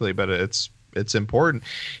it up quickly, but it's important.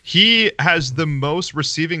 He has the most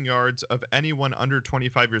receiving yards of anyone under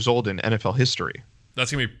 25 years old in NFL history.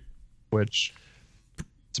 That's going to be... Which...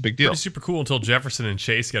 It's a big deal. Pretty super cool until Jefferson and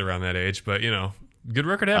Chase get around that age, but good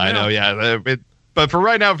record to have. I know, yeah. But for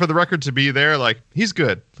right now, for the record to be there, like he's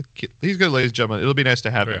good. He's good, ladies and gentlemen. It'll be nice to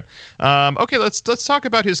have him. Okay, let's talk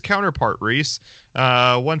about his counterpart, Reese.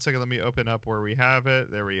 1 second, let me open up where we have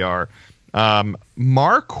it. There we are.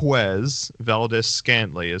 Marquez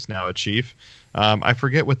Valdes-Scantling is now a Chief. I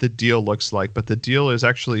forget what the deal looks like, but the deal is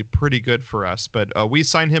actually pretty good for us. But we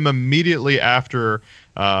signed him immediately after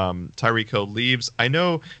Tyreek Hill leaves. I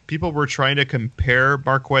know people were trying to compare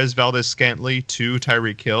Marquez Valdes-Scantling to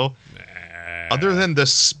Tyreek Hill. Other than the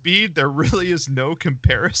speed, there really is no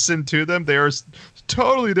comparison to them. They are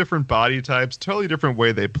totally different body types, totally different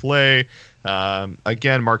way they play.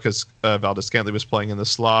 Again, Marquez Valdes-Scantling was playing in the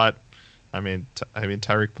slot. I mean,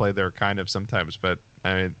 Tyreek played there kind of sometimes, but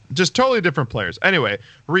just totally different players. Anyway,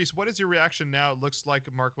 Reese, what is your reaction now? It looks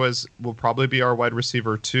like Marquez will probably be our wide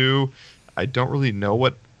receiver too. I don't really know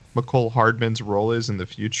what McCole Hardman's role is in the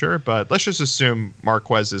future, but let's just assume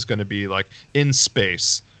Marquez is going to be like in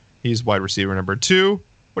space. He's wide receiver number 2.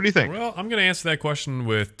 What do you think? Well, I'm going to answer that question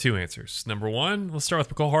with 2 answers. Number 1, let's start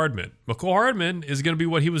with McCole Hardman. McCole Hardman is going to be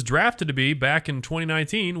what he was drafted to be back in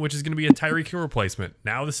 2019, which is going to be a Tyreek Hill replacement.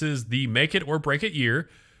 Now this is the make it or break it year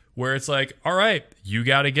where it's like, all right, you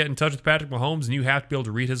got to get in touch with Patrick Mahomes and you have to be able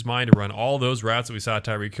to read his mind and run all those routes that we saw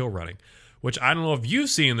Tyreek Hill running. Which I don't know if you've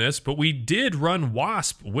seen this, but we did run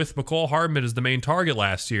WASP with McCole Hardman as the main target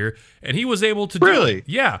last year, and he was able to Really?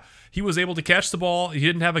 Yeah, he was able to catch the ball. He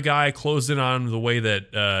didn't have a guy closed in on him the way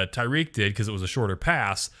that Tyreek did because it was a shorter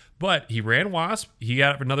pass, but he ran WASP. He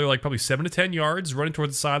got another probably 7 to 10 yards running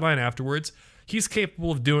towards the sideline afterwards. He's capable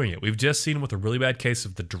of doing it. We've just seen him with a really bad case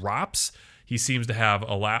of the drops. He seems to have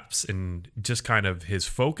a lapse in just kind of his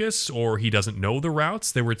focus, or he doesn't know the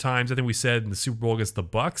routes. There were times, I think we said in the Super Bowl against the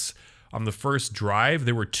Bucs, on the first drive,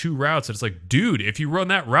 there were 2 routes. And it's like, dude, if you run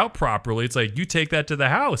that route properly, it's like you take that to the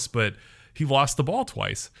house. But he lost the ball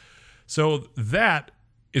twice. So that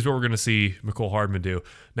is what we're going to see Mecole Hardman do.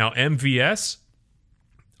 Now, MVS,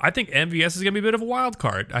 I think MVS is going to be a bit of a wild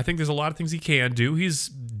card. I think there's a lot of things he can do. He's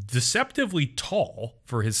deceptively tall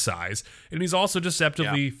for his size, and he's also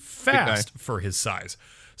deceptively fast for his size.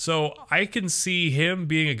 So I can see him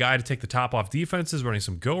being a guy to take the top off defenses, running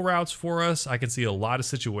some go routes for us. I can see a lot of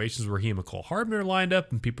situations where he and Mecole Hardman are lined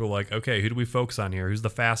up, and people are like, okay, who do we focus on here? Who's the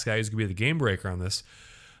fast guy who's going to be the game breaker on this?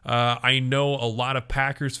 I know a lot of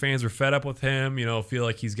Packers fans are fed up with him, feel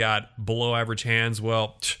like he's got below average hands.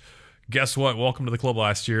 Well, guess what? Welcome to the club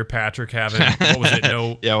last year. Patrick having, what was it?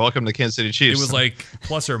 Welcome to Kansas City Chiefs. It was like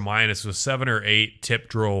plus or minus. It was 7 or 8 tip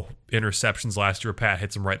drill interceptions last year. Pat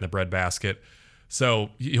hits him right in the breadbasket. So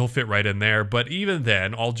he'll fit right in there. But even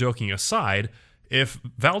then, all joking aside, if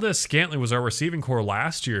Valdez-Scantling was our receiving core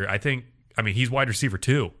last year, he's wide receiver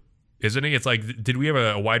too, isn't he? It's like, did we have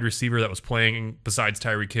a wide receiver that was playing besides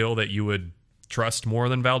Tyreek Hill that you would trust more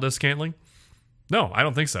than Valdez-Scantling? No, I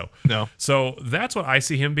don't think so. No. So that's what I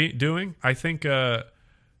see him doing. I think,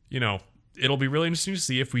 it'll be really interesting to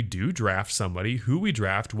see if we do draft somebody, who we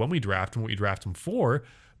draft, when we draft, and what we draft them for.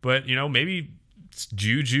 But, maybe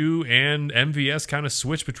Juju and MVS kind of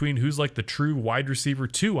switch between who's like the true wide receiver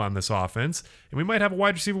 2 on this offense, and we might have a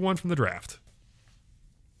wide receiver 1 from the draft.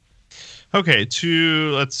 Okay,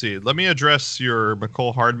 let's see. Let me address your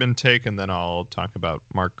Mecole Hardman take, and then I'll talk about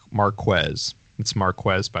Marquez. It's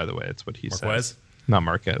Marquez, by the way. It's what he says. Not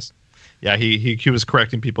Marquez. Yeah, he was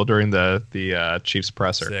correcting people during the Chiefs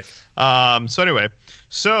presser. Sick.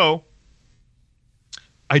 So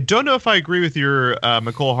I don't know if I agree with your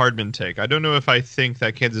Mecole Hardman take. I don't know if I think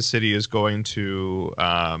that Kansas City is going to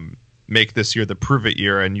make this year the prove-it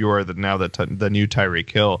year, and you're the new Tyreek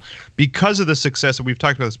Hill. Because of the success, and we've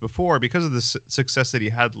talked about this before, because of the success that he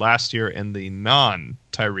had last year in the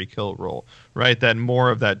non-Tyreek Hill role, right? That more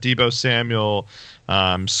of that Deebo Samuel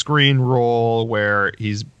screen role where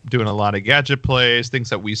he's doing a lot of gadget plays, things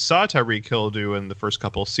that we saw Tyreek Hill do in the first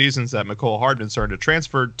couple of seasons that Mecole Hardman started to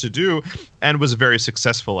transfer to do and was very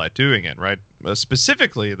successful at doing it, right?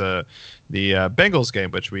 Specifically the Bengals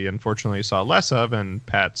game, which we unfortunately saw less of, and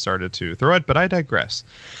Pat started to throw it, but I digress.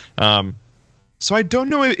 So I don't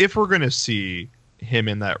know if we're going to see him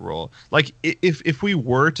in that role. Like, if we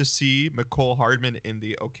were to see Mecole Hardman in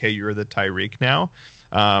the, okay, you're the Tyreek now,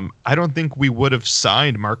 I don't think we would have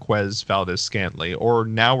signed Marquez Valdez-Scantling, or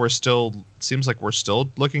now seems like we're still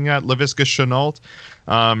looking at Laviska Shenault.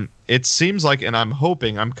 It seems like, and I'm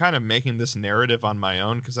hoping, I'm kind of making this narrative on my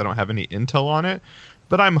own because I don't have any intel on it,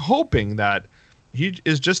 but I'm hoping that he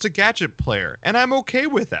is just a gadget player, and I'm okay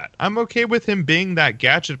with that. I'm okay with him being that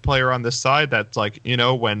gadget player on the side that's like,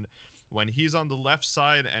 when he's on the left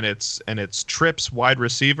side and it's trips wide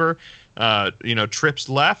receiver, trips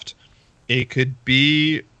left, it could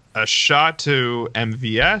be a shot to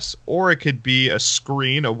MVS, or it could be a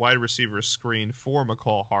wide receiver screen for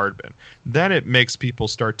Mecole Hardman. Then it makes people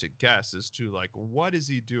start to guess as to, like, what is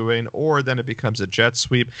he doing? Or then it becomes a jet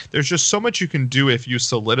sweep. There's just so much you can do if you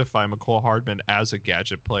solidify Mecole Hardman as a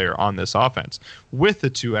gadget player on this offense with the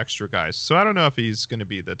 2 extra guys. So I don't know if he's going to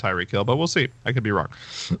be the Tyreek Hill, but we'll see. I could be wrong.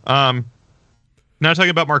 Now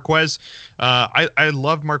talking about Marquez, I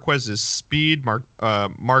love Marquez's speed.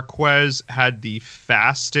 Marquez had the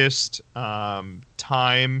fastest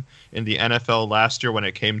time in the NFL last year when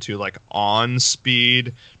it came to like on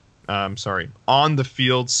the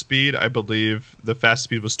field speed. I believe the fast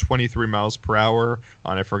speed was 23 miles per hour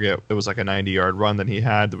on, I forget, it was like a 90-yard run that he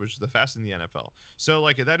had, which was the fastest in the NFL. So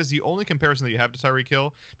like that is the only comparison that you have to Tyreek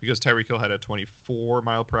Hill, because Tyreek Hill had a 24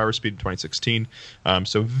 mile per hour speed in 2016.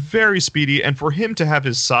 So very speedy, and for him to have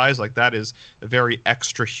his size, like, that is very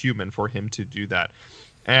extra human for him to do that.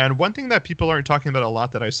 And one thing that people aren't talking about a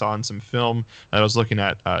lot that I saw in some film that I was looking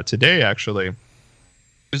at today actually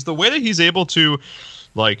is the way that he's able to,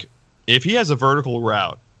 like, if he has a vertical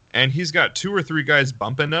route and he's got 2 or 3 guys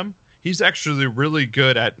bumping him, he's actually really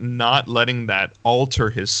good at not letting that alter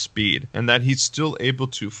his speed, and that he's still able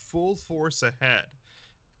to full force ahead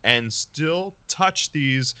and still touch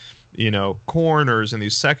these, corners and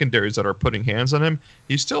these secondaries that are putting hands on him.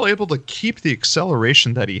 He's still able to keep the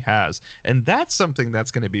acceleration that he has. And that's something that's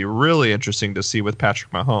going to be really interesting to see with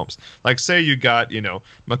Patrick Mahomes. Like, say you got,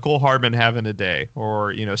 Mecole Hardman having a day,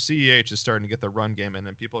 or, CEH is starting to get the run game, and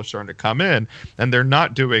then people are starting to come in, and they're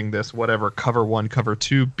not doing this whatever cover 1, cover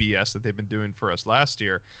 2 BS that they've been doing for us last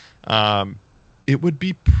year. It would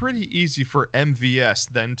be pretty easy for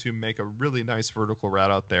MVS then to make a really nice vertical route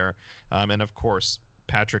out there. And of course,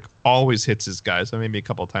 Patrick always hits his guys. Maybe a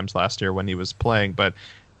couple of times last year when he was playing, but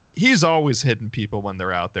he's always hitting people when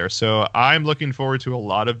they're out there. So I'm looking forward to a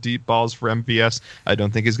lot of deep balls for MVS. I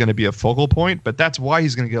don't think he's going to be a focal point, but that's why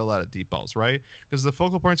he's going to get a lot of deep balls, right? Because the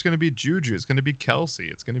focal point is going to be Juju. It's going to be Kelsey.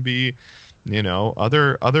 It's going to be,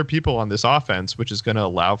 other people on this offense, which is going to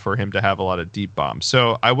allow for him to have a lot of deep bombs.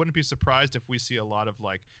 So I wouldn't be surprised if we see a lot of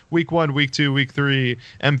like week 1, week 2, week 3,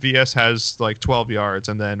 MVS has like 12 yards,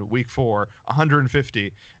 and then week 4,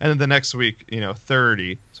 150, and then the next week,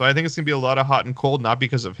 30. So I think it's going to be a lot of hot and cold, not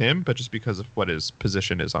because of him, but just because of what his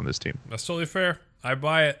position is on this team. That's totally fair. I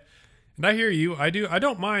buy it. And I hear you. I do. I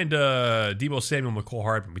don't mind Deebo Samuel, McCole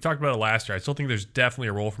Hardman. We talked about it last year. I still think there's definitely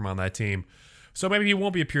a role for him on that team. So maybe he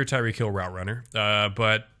won't be a pure Tyreek Hill route runner.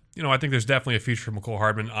 But, I think there's definitely a future for McCole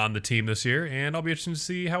Hardman on the team this year, and I'll be interested to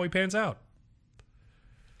see how he pans out.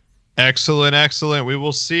 Excellent, excellent. We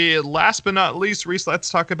will see. Last but not least, Reese, let's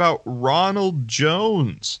talk about Ronald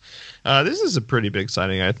Jones. This is a pretty big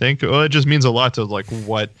signing, I think. Well, it just means a lot to like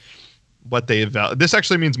what they evaluate. This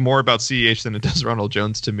actually means more about CEH than it does Ronald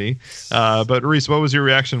Jones to me. But Reese, what was your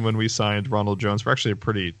reaction when we signed Ronald Jones for actually a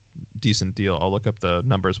pretty decent deal? I'll look up the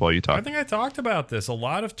numbers while you talk. I think I talked about this. A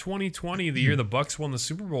lot of 2020, the year the Bucs won the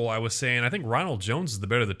Super Bowl, I was saying I think Ronald Jones is the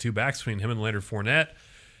better of the two backs between him and Leonard Fournette.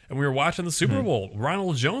 And we were watching the Super Bowl.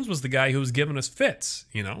 Ronald Jones was the guy who was giving us fits,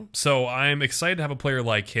 So I'm excited to have a player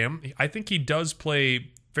like him. I think he does play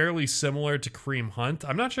fairly similar to Kareem Hunt.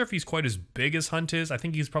 I'm not sure if he's quite as big as Hunt is. I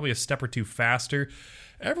think he's probably a step or two faster.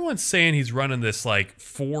 Everyone's saying he's running this like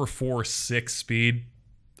 4.46 speed.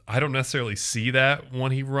 I don't necessarily see that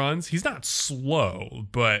when he runs. He's not slow,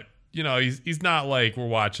 but he's not like we're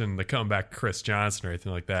watching the comeback Chris Johnson or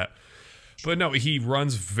anything like that. But no, he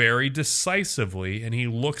runs very decisively, and he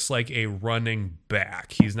looks like a running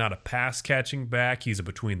back. He's not a pass-catching back. He's a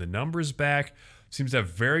between-the-numbers back. Seems to have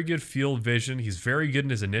very good field vision. He's very good in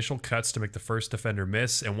his initial cuts to make the first defender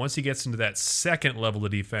miss. And once he gets into that second level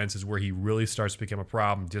of defense is where he really starts to become a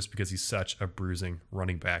problem just because he's such a bruising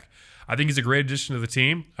running back. I think he's a great addition to the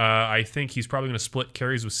team. I think he's probably going to split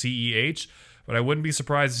carries with CEH, but I wouldn't be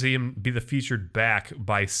surprised to see him be the featured back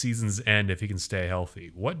by season's end if he can stay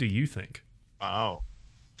healthy. What do you think? Wow.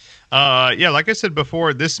 Yeah, like I said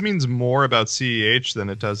before, this means more about CEH than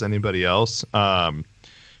it does anybody else.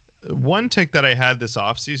 One take that I had this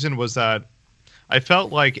offseason was that I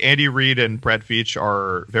felt like Andy Reid and Brett Veach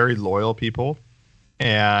are very loyal people,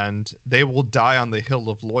 and they will die on the hill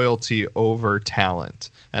of loyalty over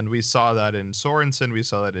talent. And we saw that in Sorensen, we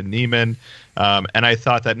saw that in Neiman, and I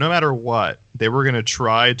thought that no matter what, they were going to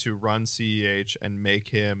try to run CEH and make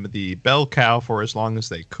him the bell cow for as long as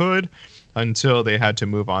they could until they had to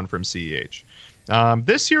move on from CEH.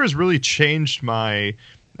 This year has really changed my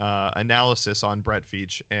analysis on Brett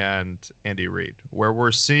Veach and Andy Reid, where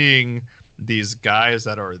we're seeing these guys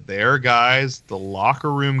that are their guys, the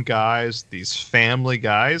locker room guys, these family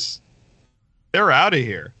guys, they're out of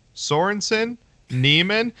here. Sorensen,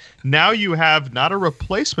 Neiman, now you have not a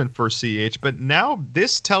replacement for CEH, but now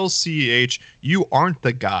this tells CEH you aren't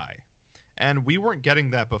the guy. And we weren't getting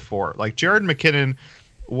that before. Like Jared McKinnon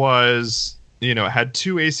was, had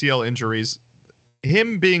 2 ACL injuries.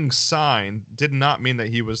 Him being signed did not mean that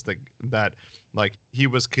he was he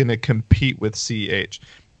was going to compete with CH.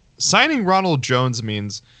 Signing Ronald Jones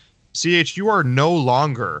means, CH, you are no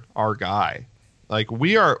longer our guy. Like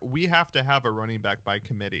we have to have a running back by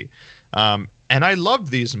committee. And I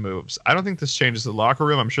love these moves. I don't think this changes the locker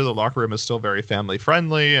room. I'm sure the locker room is still very family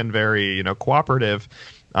friendly and very, cooperative.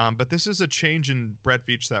 But this is a change in Brett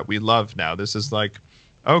Veach that we love now. This is like,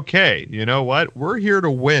 okay, you know what? We're here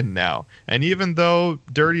to win now. And even though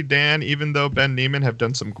Dirty Dan, even though Ben Neiman have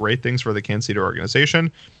done some great things for the Kansas City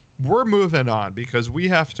organization, we're moving on because we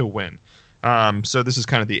have to win. So this is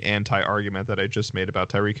kind of the anti-argument that I just made about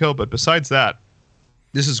Tyreek Hill. But besides that,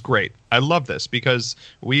 this is great. I love this because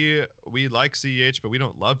we like CEH, but we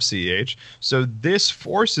don't love CEH. So this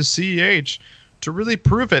forces CEH to really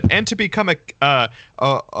prove it and to become a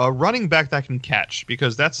running back that can catch,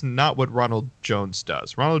 because that's not what Ronald Jones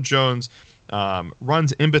does. Ronald Jones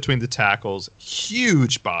runs in between the tackles,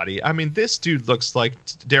 huge body. I mean, this dude looks like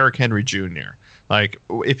Derrick Henry Jr. Like,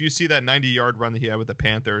 if you see that 90-yard run that he had with the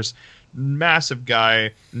Panthers, massive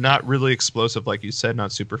guy, not really explosive, like you said,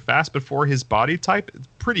 not super fast, but for his body type, it's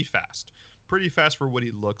pretty fast. Pretty fast for what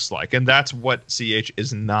he looks like, and that's what CH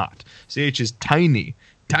is not. CH is tiny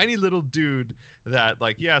little dude that,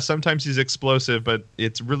 like, yeah, sometimes he's explosive, but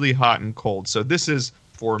it's really hot and cold. So this is,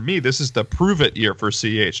 for me, this is the prove it year for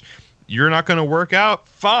CH. you're not going to work out?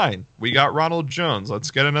 Fine. We got Ronald Jones.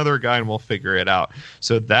 Let's get another guy and we'll figure it out.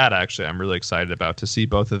 So that actually I'm really excited about, to see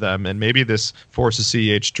both of them. And maybe this forces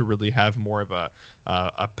CEH to really have more of a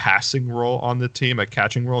passing role on the team, a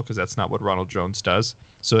catching role, because that's not what Ronald Jones does.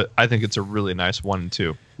 So I think it's a really nice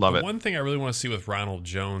 1-2. Love it. One thing I really want to see with Ronald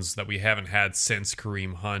Jones that we haven't had since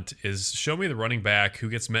Kareem Hunt is show me the running back who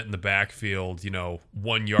gets met in the backfield,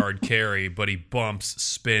 1 yard carry, but he bumps,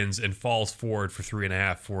 spins, and falls forward for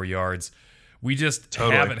 3.5, 4 yards. We just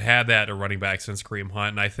haven't had that at a running back since Kareem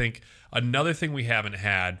Hunt. And I think another thing we haven't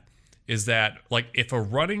had is that, like, if a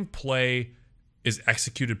running play is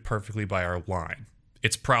executed perfectly by our line,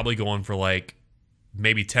 it's probably going for like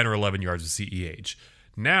maybe 10 or 11 yards of CEH.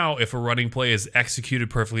 Now, if a running play is executed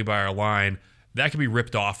perfectly by our line, that could be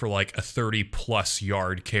ripped off for like a 30-plus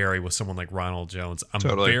yard carry with someone like Ronald Jones. I'm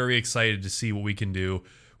very excited to see what we can do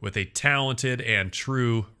with a talented and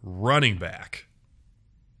true running back.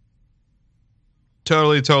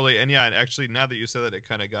 Totally. And yeah, actually, now that you said that, it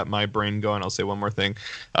kind of got my brain going. I'll say one more thing.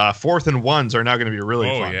 4th and 1s are now going to be really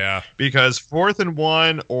fun. Yeah. Because 4th and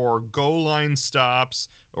 1 or goal line stops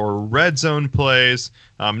or red zone plays,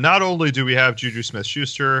 not only do we have Juju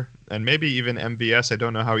Smith-Schuster and maybe even MVS. I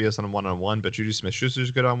don't know how he is on a one-on-one, but Juju Smith-Schuster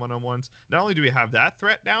is good on one-on-ones. Not only do we have that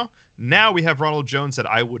threat now we have Ronald Jones that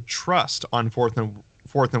I would trust on 4th and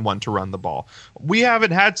 1 to run the ball. We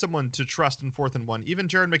haven't had someone to trust in 4th and 1. Even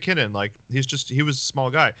Jerick McKinnon, like he was a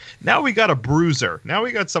small guy. Now we got a bruiser. Now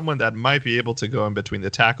we got someone that might be able to go in between the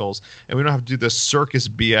tackles, and we don't have to do this circus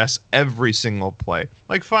BS every single play.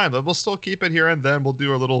 Like, fine, we'll still keep it here and then. We'll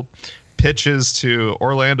do our little pitches to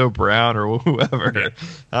Orlando Brown or whoever.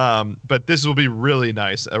 Yeah. But this will be really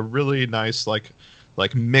nice. A really nice like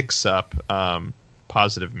mix up.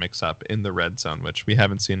 Positive mix-up in the red zone, which we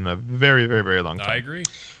haven't seen in a very, very, very long time. I agree.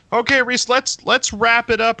 Okay, Reese, let's wrap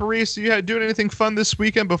it up. Reese, you doing anything fun this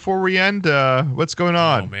weekend before we end? What's going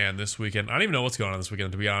on? Oh man, this weekend, I don't even know what's going on this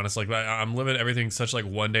weekend, to be honest. Like, I'm living everything such like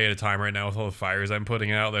one day at a time right now with all the fires I'm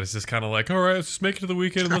putting out, that it's just kind of like, all right, let's just make it to the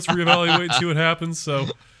weekend and let's reevaluate and see what happens. So,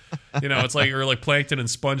 it's like, or like Plankton and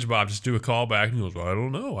SpongeBob just do a callback and he goes, well, I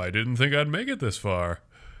don't know, I didn't think I'd make it this far.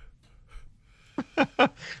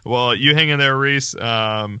 Well, you hang in there, Reese.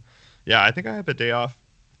 Yeah, I think I have a day off.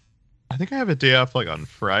 Like on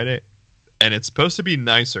Friday, and it's supposed to be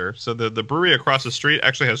nicer. So the brewery across the street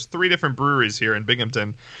actually has 3 different breweries here in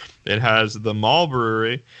Binghamton. It has the Mall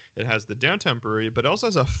Brewery, it has the Downtown Brewery, but it also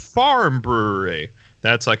has a farm brewery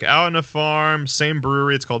that's like out in a farm. Same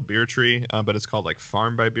brewery. It's called Beer Tree, but it's called like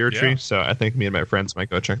Farm by Beer Tree. Yeah. So I think me and my friends might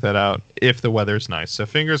go check that out if the weather's nice. So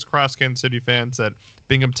fingers crossed, Kansas City fans, that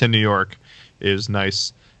Binghamton, New York is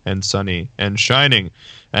nice and sunny and shining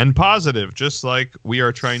and positive, just like we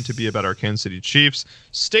are trying to be about our Kansas City Chiefs.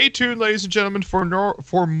 Stay tuned, ladies and gentlemen,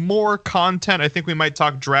 for more content. I think we might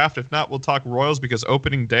talk draft. If not, we'll talk Royals, because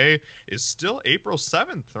opening day is still April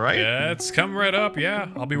 7th, right? Yeah, it's coming right up. Yeah,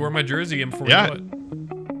 I'll be wearing my jersey again before we know it.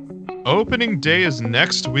 Opening day is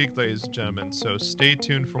next week, ladies and gentlemen, so stay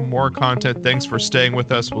tuned for more content. Thanks for staying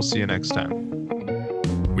with us. We'll see you next time.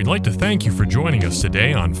 We'd like to thank you for joining us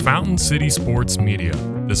today on Fountain City Sports Media.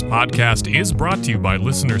 This podcast is brought to you by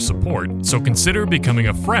listener support, so consider becoming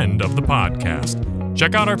a friend of the podcast.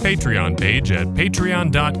 Check out our Patreon page at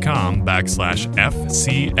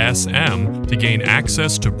patreon.com/FCSM to gain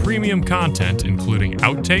access to premium content, including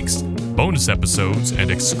outtakes, bonus episodes, and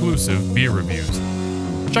exclusive beer reviews.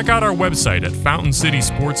 Check out our website at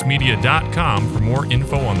FountainCitySportsMedia.com for more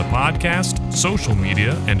info on the podcast, social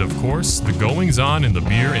media, and of course, the goings-on in the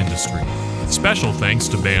beer industry. Special thanks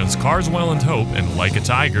to bands Carswell and Hope and Like a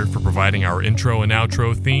Tiger for providing our intro and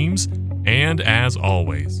outro themes. And as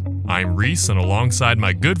always, I'm Reese, and alongside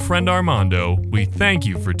my good friend Armando, we thank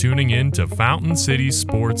you for tuning in to Fountain City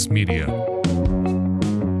Sports Media.